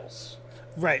somewhere else.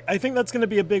 Right. I think that's going to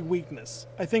be a big weakness.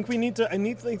 I think we need to. I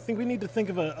think we need to think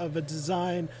of a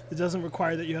design that doesn't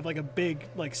require that you have like a big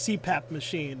like CPAP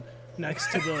machine next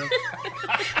to the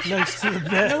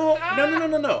bed.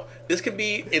 No. This could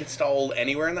be installed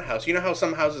anywhere in the house. You know how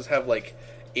some houses have like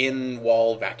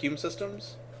in-wall vacuum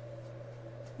systems?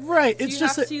 Right. So It's you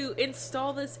just have that, to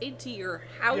install this into your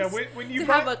house Yeah, when you to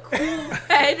buy- have a cool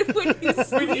bed when you When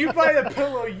sleep. you buy a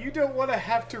pillow, you don't want to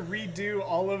have to redo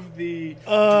all of the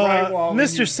drywall. when you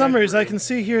Mr. Summers, I decorate. can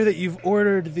see here that you've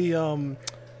ordered the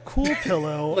cool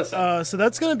pillow. Listen. So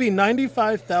that's going to be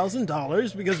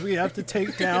 $95,000 because we have to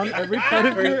take down every part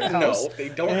of your house. No, they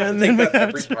don't have and to then take we that have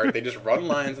every to- part. They just run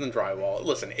lines in the drywall.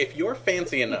 Listen, if you're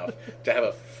fancy enough to have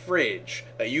a fridge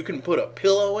that you can put a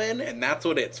pillow in and that's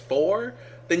what it's for,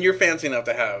 then you're fancy enough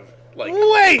to have like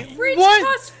Wait, Fridge what?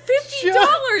 costs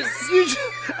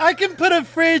 $50. I can put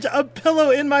a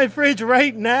pillow in my fridge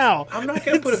right now. I'm not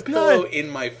going to put a It's pillow not- in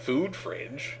my food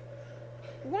fridge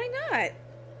Why not?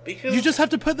 because You just have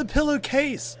to put the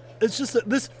pillowcase. It's just that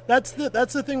that's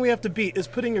the thing we have to beat is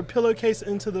putting your pillowcase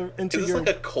into is this your like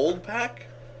a cold pack?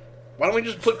 Why don't we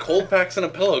just put cold packs in a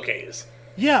pillowcase?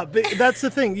 Yeah, but that's the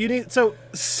thing. We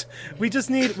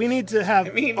need to have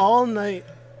I mean-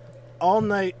 all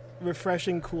night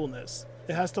refreshing coolness.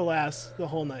 It has to last the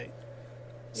whole night.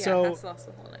 Yeah, So that's lost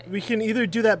the whole night. we can either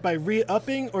do that by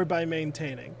re-upping or by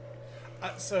maintaining.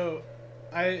 So,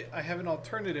 I have an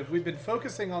alternative. We've been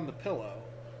focusing on the pillow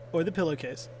Or the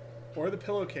pillowcase. or the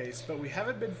pillowcase, but we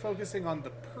haven't been focusing on the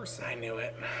person. I knew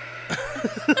it.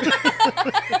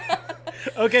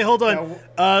 Okay, hold on.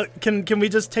 Can we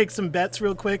just take some bets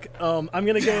real quick? I'm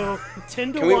gonna go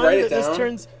 10 to Can we 1 write it that this down?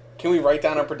 turns. Can we write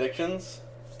down our predictions?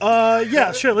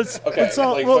 Yeah, sure. Let's Okay, let's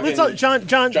all like well, let's all fucking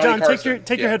John Johnny take your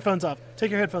Carson. your Yeah. headphones off.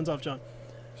 Take your headphones off, John.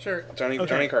 Sure.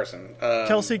 Johnny Carson.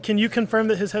 Kelsey, can you confirm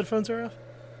that his headphones are off?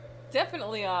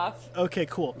 Definitely off. Okay,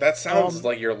 cool. That sounds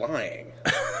like you're lying.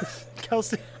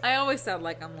 Kelsey. I always sound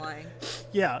like I'm lying.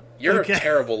 Yeah. You're okay. a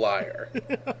terrible liar.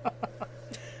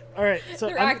 All right, so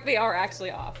They are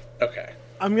actually off. Okay.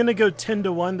 I'm gonna go 10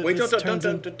 to 1 that Wait, this turns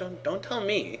in. don't tell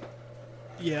me.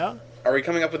 Yeah, Are we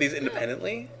coming up with these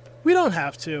independently? we don't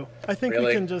have to. I think we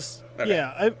Really? can just. Okay.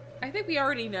 Yeah, I think we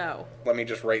already know. Let me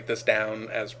just write this down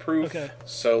as proof. Okay.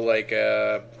 So, like,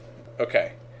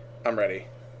 okay. I'm ready.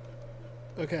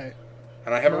 okay.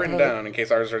 And I have it written down in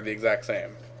case ours are the exact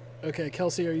same. Okay,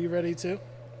 Kelsey, are you ready too?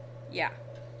 Yeah.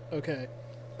 Okay.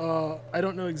 I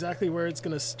don't know exactly where it's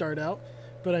gonna start out,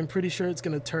 but I'm pretty sure it's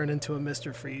gonna turn into a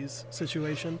Mr. Freeze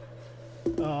situation.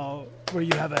 where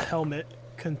you have a helmet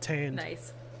contained.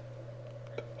 Nice.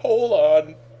 Hold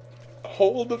on.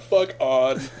 Hold the fuck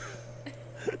on.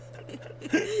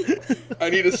 I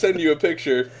need to send you a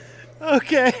picture.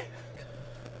 Okay.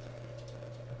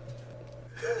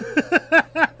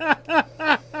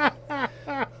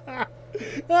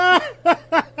 What?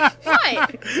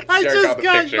 I Jared just got the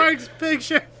got picture. Mark's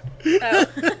picture.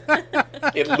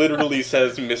 It literally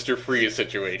says Mr. Freeze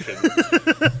situation.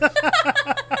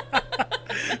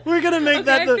 We're gonna make Okay,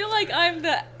 that I the. feel like I'm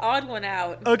the odd one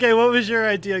out. Okay, what was your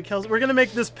idea, Kelsey? We're gonna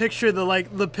make this picture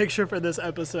the picture for this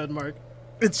episode, Mark.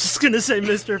 It's just gonna say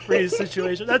Mr. Freeze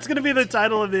situation. That's gonna be the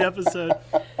title of the episode.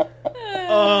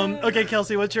 Okay,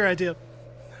 Kelsey, what's your idea?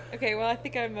 Okay, well, I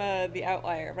think I'm the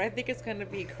outlier, but I think it's going to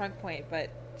be Crunk Point, but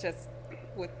just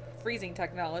with freezing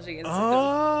technology instead of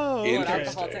Oh, blood Interesting.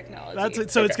 alcohol technology. that's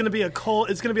it. So it's Okay. gonna be a cold.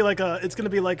 It's gonna be like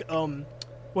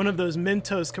one of those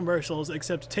Mentos commercials,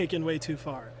 except taken way too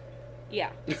far. Yeah.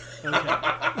 That's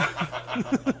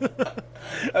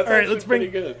All right, let's pretty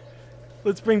bring- good.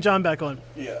 Let's bring John back on.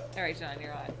 Yeah. All right, John,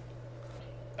 you're on.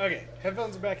 Okay,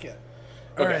 headphones are back in.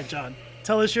 All Okay. right, John,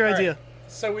 tell us your All idea. right,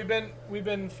 so we've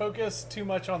been focused too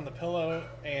much on the pillow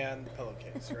and the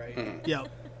pillowcase, right? Yeah.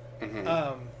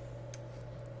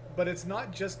 But it's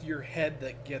not just your head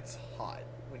that gets hot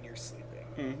when you're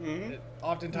sleeping.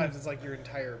 Oftentimes it's like your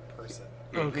entire person.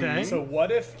 Okay. So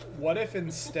what if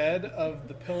instead of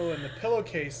the pillow and the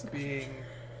pillowcase being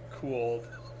cooled,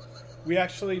 we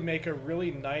actually make a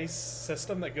really nice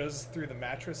system that goes through the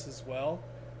mattress as well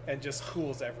and just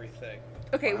cools everything.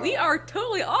 Okay, we are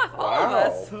totally off, all of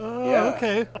us. Oh,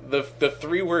 okay. The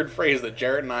 3-word phrase that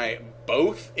Jared and I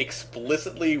both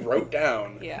explicitly wrote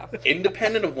down, Yeah.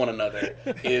 independent of one another,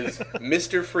 is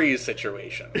Mr. Freeze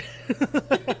situation.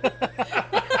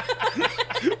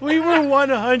 We were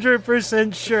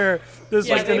 100% sure this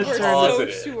Yeah, was they going were to turn. so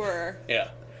Positive. sure. Yeah.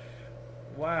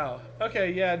 Wow.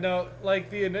 Okay, yeah, no, like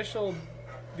the initial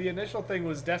thing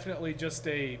was definitely just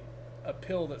a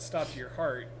pill that stopped your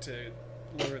heart to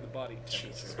lower the body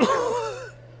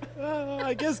temperature.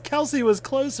 I guess Kelsey was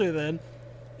closer then.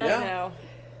 Oh, no.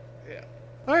 Yeah.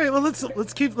 All right, well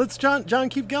let's John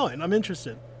keep going. I'm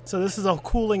interested. So this is a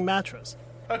cooling mattress.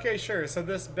 Okay, sure. So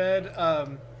this bed,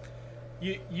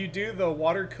 you do the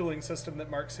water cooling system that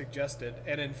Mark suggested,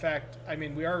 and in fact, I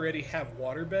mean, we already have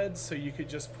water beds, so you could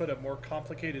just put a more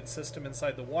complicated system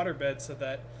inside the water bed, so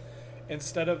that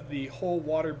instead of the whole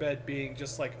water bed being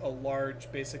just like a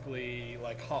large, basically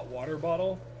like hot water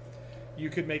bottle, you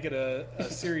could make it a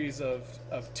series of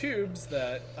tubes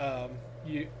that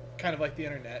you kind of like the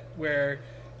internet, where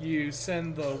you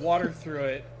send the water through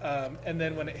it, and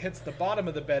then when it hits the bottom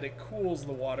of the bed, it cools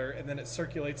the water, and then it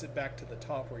circulates it back to the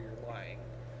top where you're lying.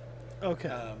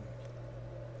 Okay.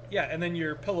 Yeah, and then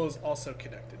your pillow's also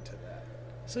connected to that.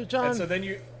 So John. And so then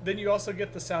you also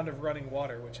get the sound of running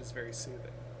water, which is very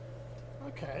soothing.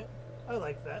 Okay, I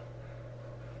like that.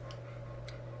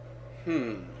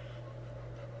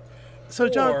 So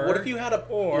John, Or- What if you had a...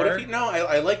 or- what if you, no,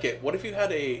 I like it. What if you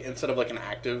had a... Instead of like an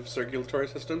active circulatory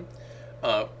system,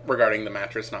 regarding the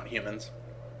mattress, not humans.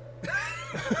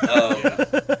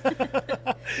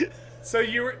 So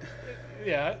you were,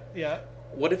 yeah.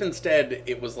 What if instead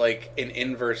it was like an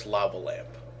inverse lava lamp,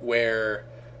 where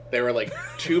there were like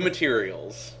 2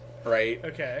 materials, right?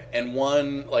 Okay. And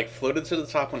one like floated to the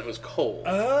top when it was cold.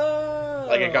 Oh.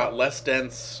 Like it got less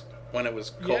dense when it was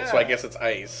cold. So I Yeah. guess it's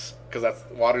ice, because that's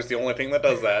water's the only thing that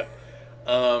does that.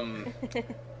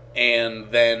 And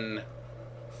then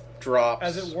drops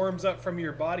As it warms up from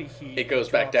your body heat, it goes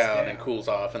back drops down and cools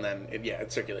off, and then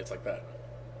it circulates like that.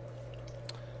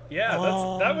 Yeah,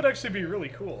 that would actually be really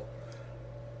cool.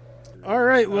 all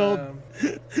right, well,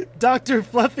 Dr.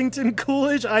 Fluffington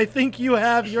Coolidge, I think you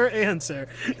have your answer.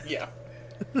 Yeah.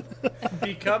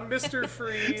 Become Mr.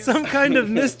 Freeze. Some kind of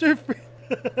Mr.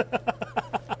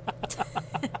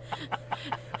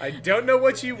 I don't know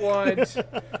what you want. Get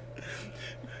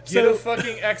So- a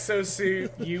fucking exosuit,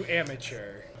 you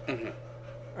amateur. All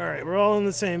right, we're all on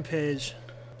the same page.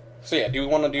 So yeah, do we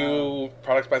want to do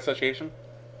products by association?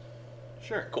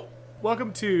 Sure. Cool.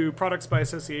 Welcome to Products by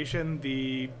Association,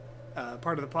 the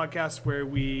part of the podcast where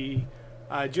we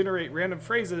generate random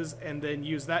phrases and then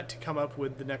use that to come up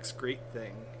with the next great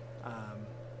thing.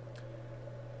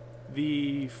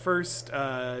 The first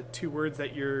 2 words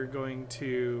that you're going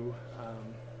to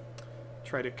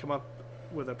try to come up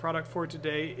with a product for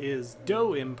today is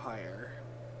Dough Empire.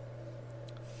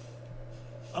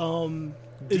 Is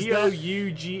that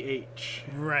D-O-U-G-H.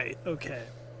 right? Okay.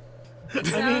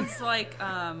 Sounds like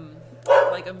a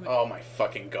Oh my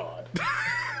fucking god.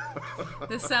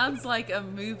 this sounds like a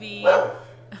movie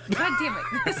God damn it!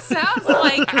 This sounds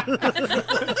like.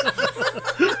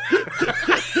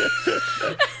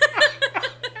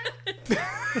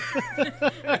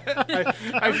 I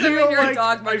Every time feel I hear a like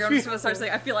dog bark, I I'm just feel- gonna start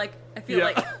saying, I feel like.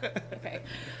 Okay.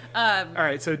 All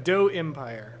right, so Dough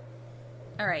Empire.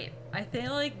 All right. I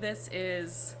feel like this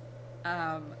is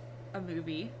a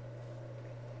movie,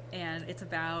 and it's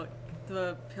about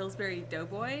the Pillsbury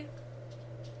Doughboy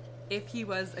if he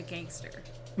was a gangster,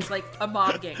 like a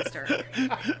mob gangster.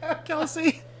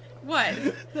 Kelsey, What?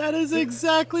 that is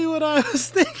exactly what I was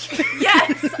thinking.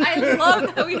 Yes, I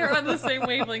love that we are on the same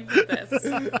wavelength with this.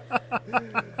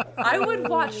 I would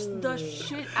watch the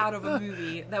shit out of a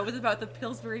movie that was about the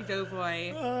Pillsbury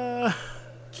Doughboy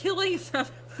killing some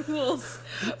fools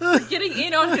for getting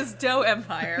in on his dough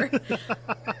empire.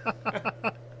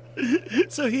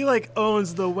 So he like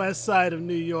owns the west side of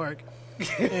New York,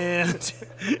 and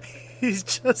he's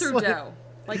just Through like, dough.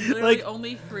 Like, literally like-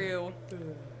 only through...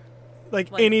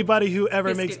 like like, anybody who ever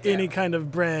biscuit makes dough. any kind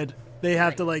of bread, they have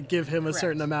Right. to like give him a Correct.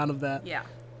 certain amount of that. Yeah.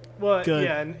 Well, Good.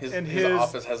 yeah, and His, and his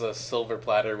office has a silver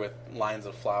platter with lines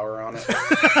of flour on it.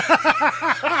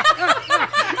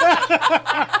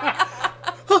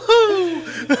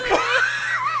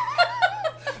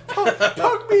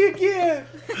 Poke me again.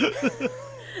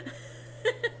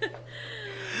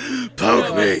 Poke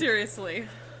No, me. seriously.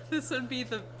 This would be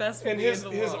the best movie And his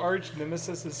in the his world. arch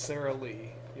nemesis is Sarah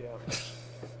Lee. Yeah.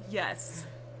 Yes.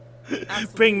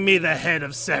 Absolutely. Bring me the head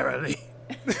of Sarah Lee.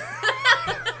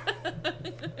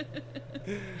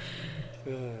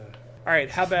 All right,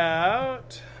 how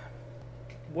about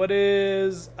what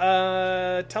is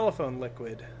telephone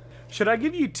liquid? Should I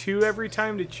give you two every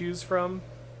time to choose from?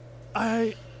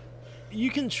 You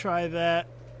can try that.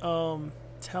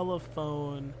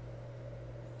 Telephone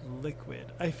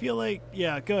liquid. I feel like,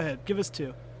 yeah, go ahead. Give us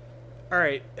two. All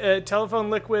right, telephone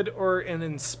liquid or an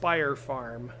Inspire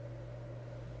Farm?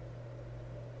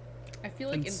 I feel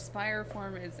like Ins- Inspire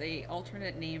Form is a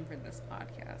alternate name for this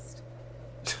podcast.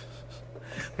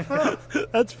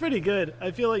 That's pretty good. I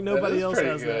feel like nobody is else pretty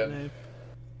has good.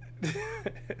 that name.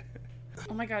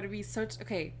 Oh my god, it'd be such...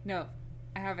 Okay, no.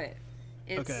 I have it.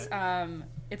 It's, Okay.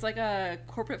 it's like a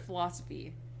corporate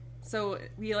philosophy. So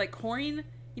we like coin...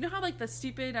 You know how like the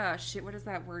stupid, what is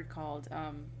that word called?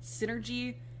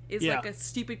 Synergy is Yeah. like a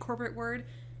stupid corporate word.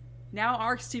 Now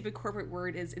our stupid corporate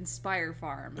word is Inspire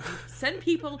Farm. We send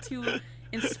people to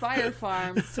Inspire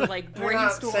Farms to like We're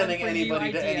not brainstorm sending for new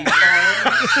anybody to any ideas.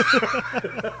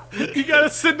 farms. You gotta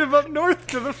send them up north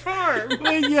to the farm.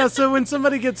 Wait, yeah, so when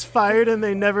somebody gets fired and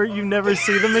you never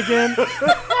see them again,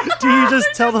 do you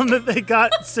just tell them that they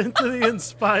got sent to the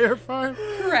Inspire Farm?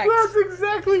 Correct. That's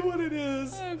exactly what it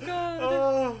is. Oh god.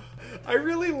 Oh, I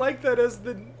really like that as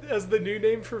the new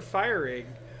name for firing.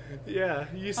 Yeah,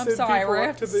 you send I'm sorry, people we're gonna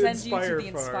up have to the send you Inspire to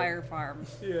the Farm. Inspire Farm.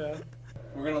 Yeah.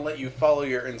 We're gonna let you follow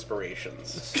your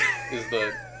inspirations. Is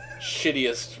the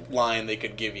shittiest line they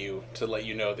could give you to let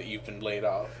you know that you've been laid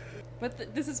off.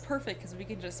 But this is perfect because we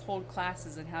can just hold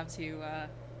classes and how to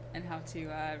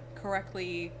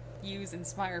correctly use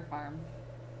Inspire Farm.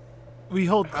 We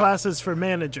hold classes for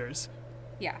managers.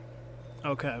 Yeah.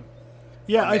 Okay.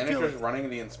 Yeah, Are I feel managers running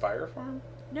the Inspire Farm?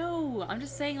 No, I'm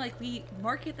just saying like we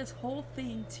market this whole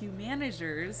thing to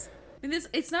managers. I mean,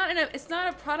 it's not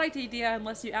a product idea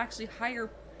unless you actually hire,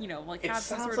 like It have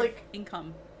some sounds sort like- of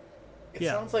income. It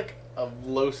Yeah. sounds like a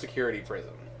low security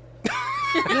prison.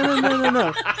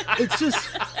 no. It's just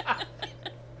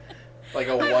Like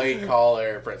a white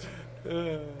collar prison.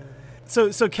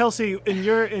 so Kelsey, in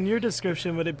your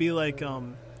description, would it be like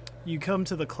you come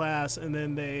to the class and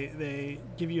then they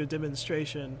give you a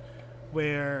demonstration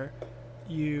where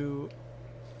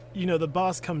the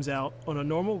boss comes out on a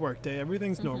normal work day,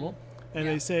 everything's normal, and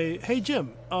Yeah. they say, "Hey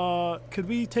Jim, could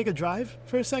we take a drive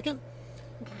for a second?"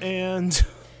 And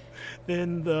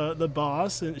then the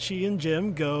boss and she and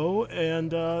Jim go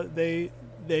and they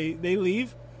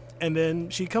leave, and then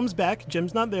she comes back.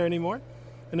 Jim's not there anymore,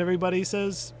 and everybody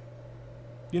says,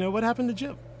 "What happened to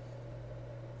Jim?"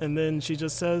 And then she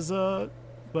just says,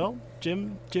 "Well,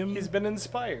 Jim, He's been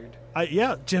inspired.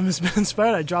 Jim has been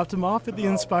inspired. I dropped him off at the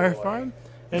Inspire boy. Farm,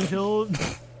 and he'll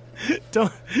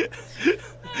don't."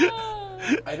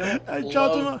 I don't I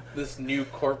dropped him love off. this new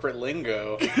corporate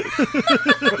lingo. Listen,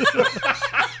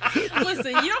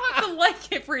 you don't have to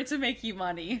like it for it to make you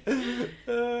money.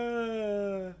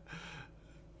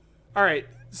 All right,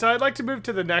 so I'd like to move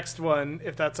to the next one,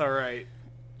 if that's all right.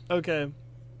 Okay.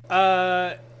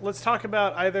 Let's talk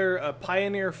about either a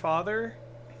pioneer father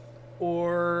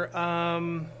or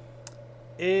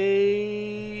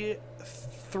a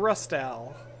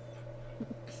thrustal.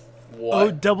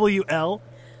 What? OWL.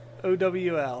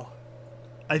 OWL.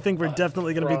 I think we're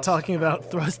definitely going to be Thrust talking about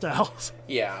thrust owls.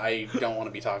 Yeah, I don't want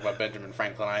to be talking about Benjamin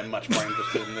Franklin. I'm much more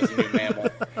interested in this new mammal.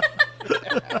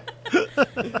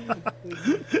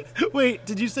 Wait,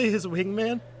 did you say his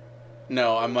wingman?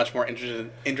 No, I'm much more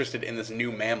interested in this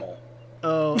new mammal.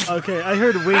 Oh, okay. I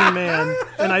heard wingman,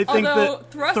 and I think Although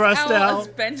that thrust owl owl. as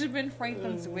Benjamin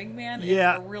Franklin's wingman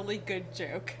Yeah. is a really good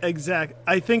joke. Exact.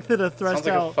 I think that a thrust Sounds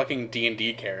like owl. a fucking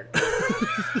D&D character.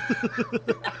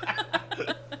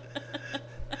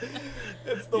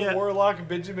 It's the Yeah. warlock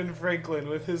Benjamin Franklin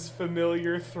with his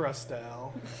familiar thrust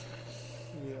owl.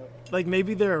 Yeah. Like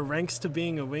maybe there are ranks to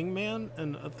being a wingman,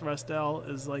 and a thrust owl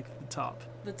is like the top.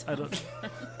 The I don't.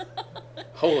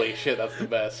 Holy shit, that's the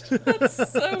best.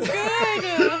 So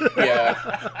good. Yeah.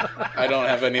 I don't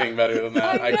have anything better than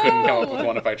that. I I couldn't come up know. with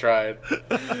one if I tried. All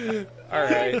Oh my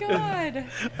right. god.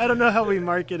 I don't know how we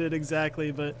market it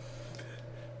exactly, but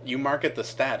You market the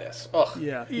status. Ugh.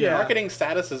 yeah. Yeah. Marketing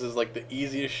statuses is like the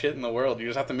easiest shit in the world. You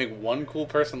just have to make one cool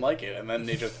person like it, and then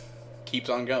it just keeps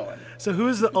on going. So who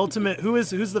is the ultimate? Who's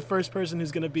the first person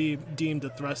who's going to be deemed a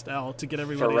thrust owl to get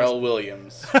everybody? Pharrell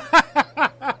Williams.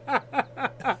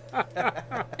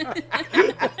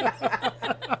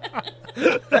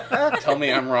 Tell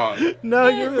me I'm wrong. No,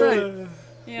 you're right.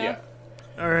 Yeah. Yeah.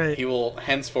 All right. He will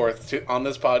henceforth, on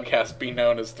this podcast, be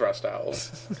known as Thrust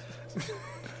Owls.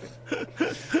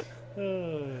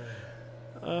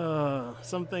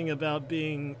 Something about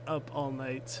being up all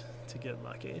night to get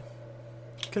lucky.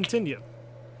 Continue.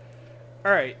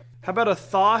 All right. How about a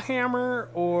thaw hammer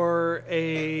or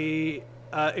a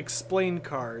explain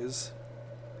cars?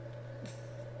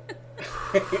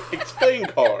 Explain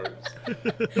cars.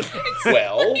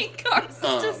 Well, Cars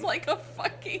is just like a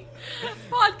fucking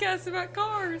podcast about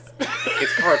cars.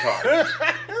 it's car talk.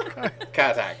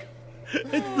 Car talk.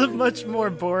 It's the much more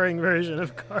boring version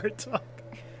of car talk.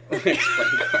 Explain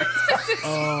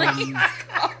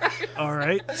cars. All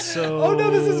right. So. Oh no,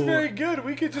 this is very good.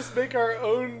 We could just make our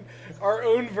own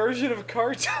version of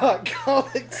car talk called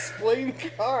explain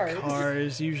cars.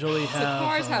 Cars usually So have.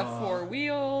 cars have four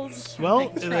wheels. Well,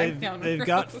 They drive down the they've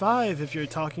got road. 5 if you're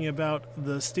talking about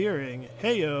the steering.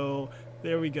 Heyo.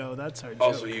 There we go. That's our joke.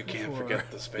 Also, you can't for forget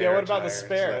the spare. Yeah, what about the tires.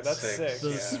 spare? That's the sick.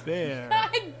 Yeah. spare.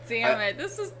 God damn it!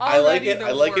 This is I like already it. the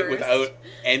I like it worst. without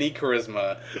any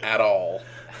charisma at all.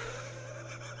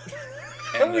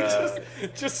 And We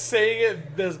just saying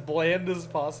it as bland as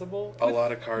possible. a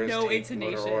lot of cars no take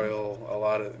intonation. motor oil. A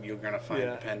lot of you're gonna find,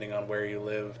 Yeah. depending on where you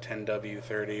live,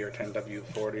 10W30 or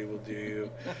 10W40 will do you.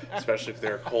 Especially if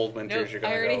there are cold winters, Nope, you're I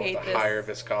gonna already go hate with a this. higher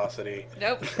viscosity.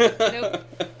 Nope. Nope.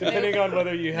 Depending on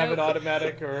whether you have an Nope.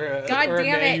 automatic or a, God or a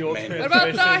damn it. manual What What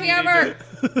about transmission, the you need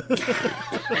hammer?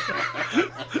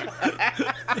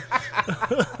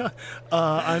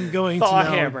 I'm going to Thaw now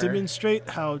hammer. demonstrate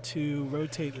how to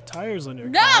rotate the tires on your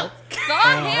No! car. The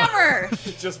hammer!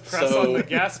 to just press So- on the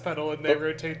gas pedal and they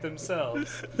rotate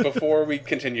themselves. Before we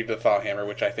continue to thaw hammer,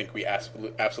 which I think we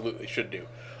absolutely should do,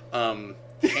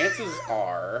 chances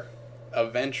are,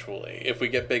 eventually, if we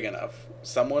get big enough,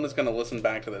 someone is going to listen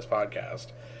back to this podcast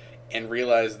and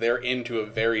realize they're into a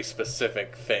very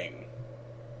specific thing.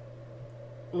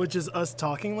 Which is us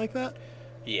talking like that?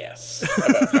 Yes,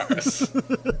 about cars.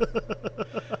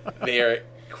 They are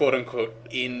quote unquote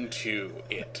into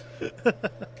it.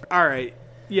 All right.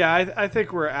 Yeah, I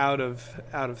think we're out of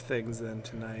things then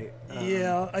tonight.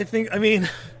 Yeah, I mean,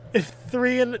 if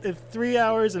 3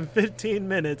 hours and 15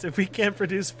 minutes, if we can't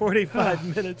produce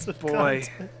 45 minutes of Boy,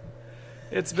 content.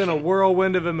 it's been a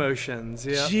whirlwind of emotions.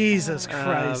 Yeah. Jesus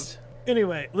Christ.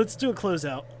 Anyway, let's do a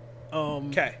closeout.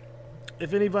 Okay.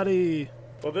 If anybody...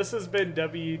 Well, this has been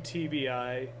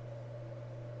WTBI.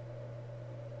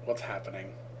 What's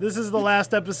happening? This is the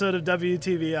last episode of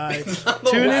WTBI.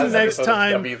 The Tune last in next episode of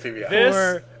time WTBI. This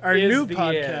for our is new the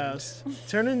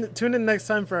podcast. Tune in next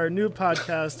time for our new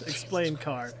podcast, Explain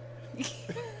Car.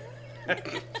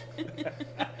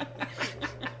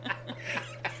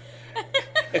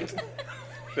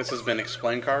 This has been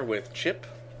Explain Car with Chip.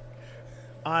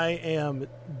 I am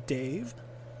Dave.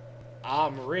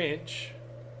 I'm Rich.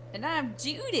 And I'm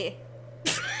Judy.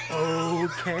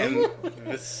 Okay. And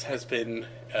this has been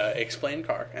Explain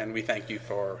Car, and we thank you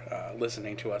for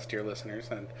listening to us, dear listeners,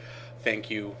 and thank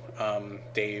you,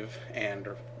 Dave and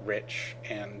Rich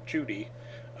and Judy,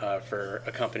 for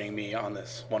accompanying me on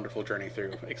this wonderful journey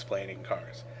through explaining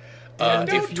cars. And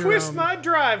Don't if you're, twist my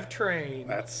drivetrain.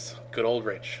 That's good old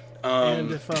Rich.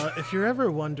 And if you're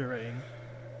ever wondering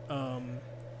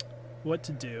what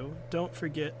to do, don't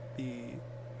forget the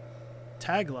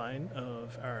tagline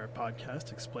of our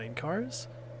podcast, Explain Cars,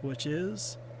 which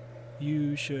is,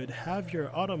 you should have your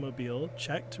automobile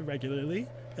checked regularly,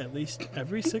 at least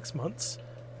every 6 months,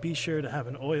 Be sure to have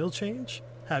an oil change,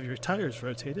 have your tires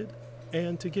rotated,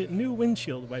 and to get new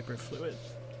windshield wiper fluid.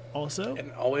 Also,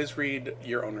 And always read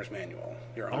your owner's manual.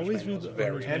 Your owner's Always manual read is the very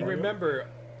owner's And manual. remember,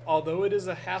 although it is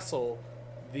a hassle,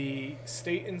 the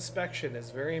state inspection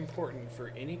is very important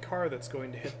for any car that's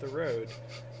going to hit the road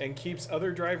and keeps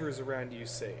other drivers around you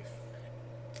safe.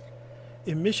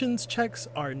 emissions checks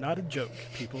are not a joke,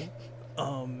 people.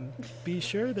 Be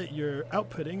sure that you're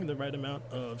outputting the right amount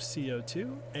of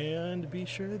CO2 and be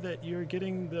sure that you're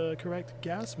getting the correct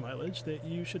gas mileage that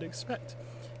you should expect.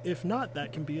 If not,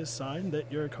 that can be a sign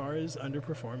that your car is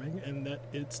underperforming and that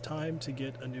it's time to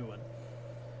get a new one.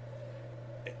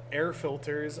 Air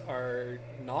filters are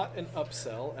not an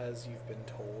upsell, as you've been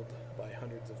told by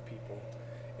hundreds of people.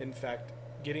 In fact,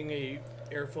 getting a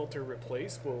air filter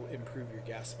replaced will improve your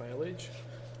gas mileage,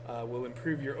 will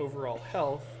improve your overall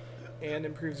health, and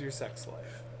improves your sex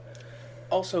life.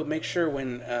 Also, make sure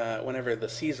whenever the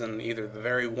season, either the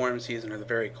very warm season or the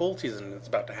very cold season is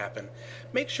about to happen,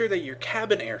 make sure that your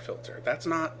cabin air filter, that's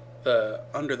not the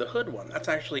under the hood one, that's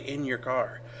actually in your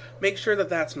car. Make sure that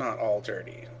that's not all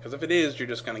dirty, because if it is, you're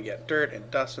just going to get dirt and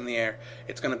dust in the air.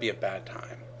 It's going to be a bad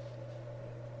time.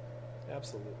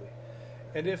 Absolutely.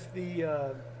 And if the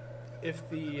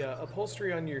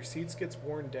upholstery on your seats gets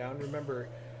worn down, remember,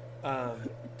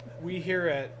 we here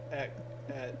at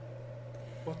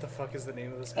what the fuck is the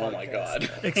name of this podcast? Oh my god.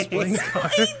 Explain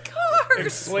cars. Cars!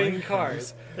 Explain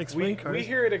Cars. Explain Cars. We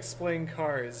here at Explain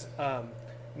Cars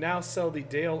now sell the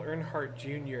Dale Earnhardt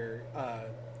Jr.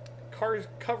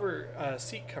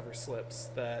 Seat cover slips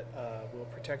that will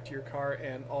protect your car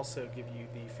and also give you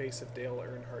the face of Dale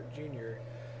Earnhardt Jr.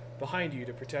 behind you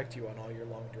to protect you on all your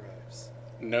long drives.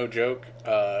 No joke.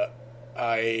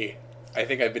 I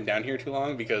think I've been down here too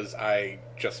long because I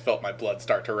just felt my blood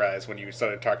start to rise when you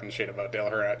started talking shit about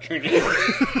Dale Earnhardt Jr.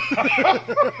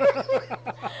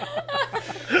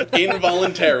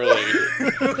 Involuntarily.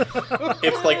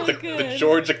 It's like the good.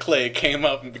 Georgia clay came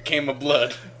up and became a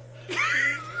blood.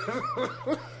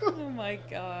 Oh my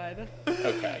god.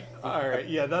 Okay. All right,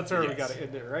 yeah, that's where we Yes. got to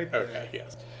end it right there. Okay,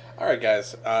 yes. All right,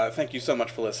 guys. Thank you so much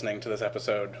for listening to this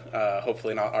episode.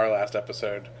 Hopefully not our last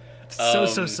episode. So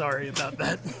sorry about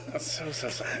that. So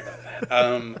sorry about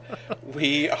that.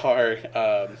 We are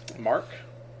Mark.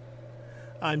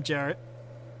 I'm Jarrett.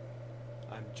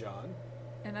 I'm John.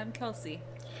 And I'm Kelsey.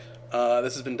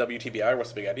 This has been WTBI.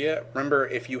 What's the big idea? Remember,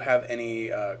 if you have any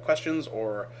questions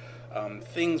or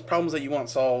problems that you want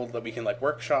solved that we can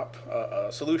workshop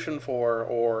a solution for,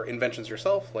 or inventions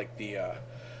yourself, like the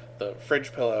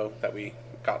fridge pillow that we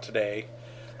got today.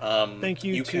 Thank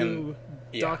you to can,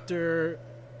 yeah. Dr.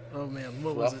 Oh man,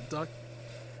 what was it?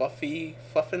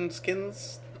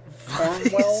 Fluffinskins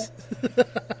Cornwell?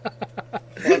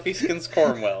 Fluffyskins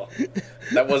Cornwell.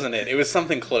 That wasn't it. It was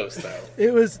something close though.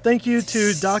 It was thank you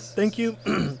to thank you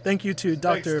to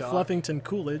Dr. Doc. Fluffington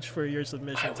Coolidge for your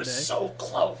submission I was today. so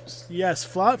close. Yes,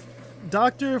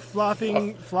 Dr.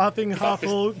 Flopping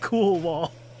Hoffel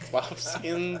Coolwall.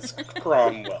 Fluffskins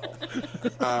Cromwell.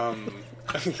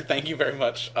 Thank you very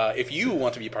much. If you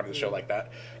want to be part of the show like that,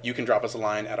 you can drop us a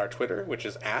line at our Twitter, which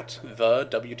is at the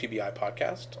WTBI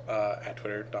podcast at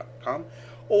twitter.com,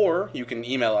 or you can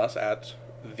email us at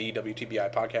the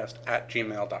WTBI podcast at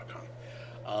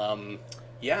gmail.com.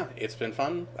 Yeah, it's been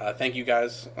fun. Thank you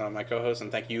guys, my co-hosts,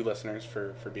 and thank you listeners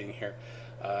for being here.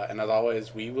 And as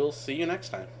always, we will see you next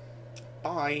time.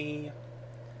 Bye.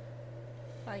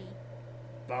 Bye.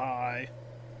 Bye.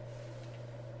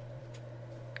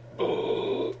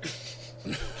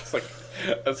 It's like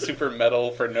a super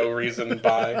metal for no reason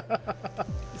bye.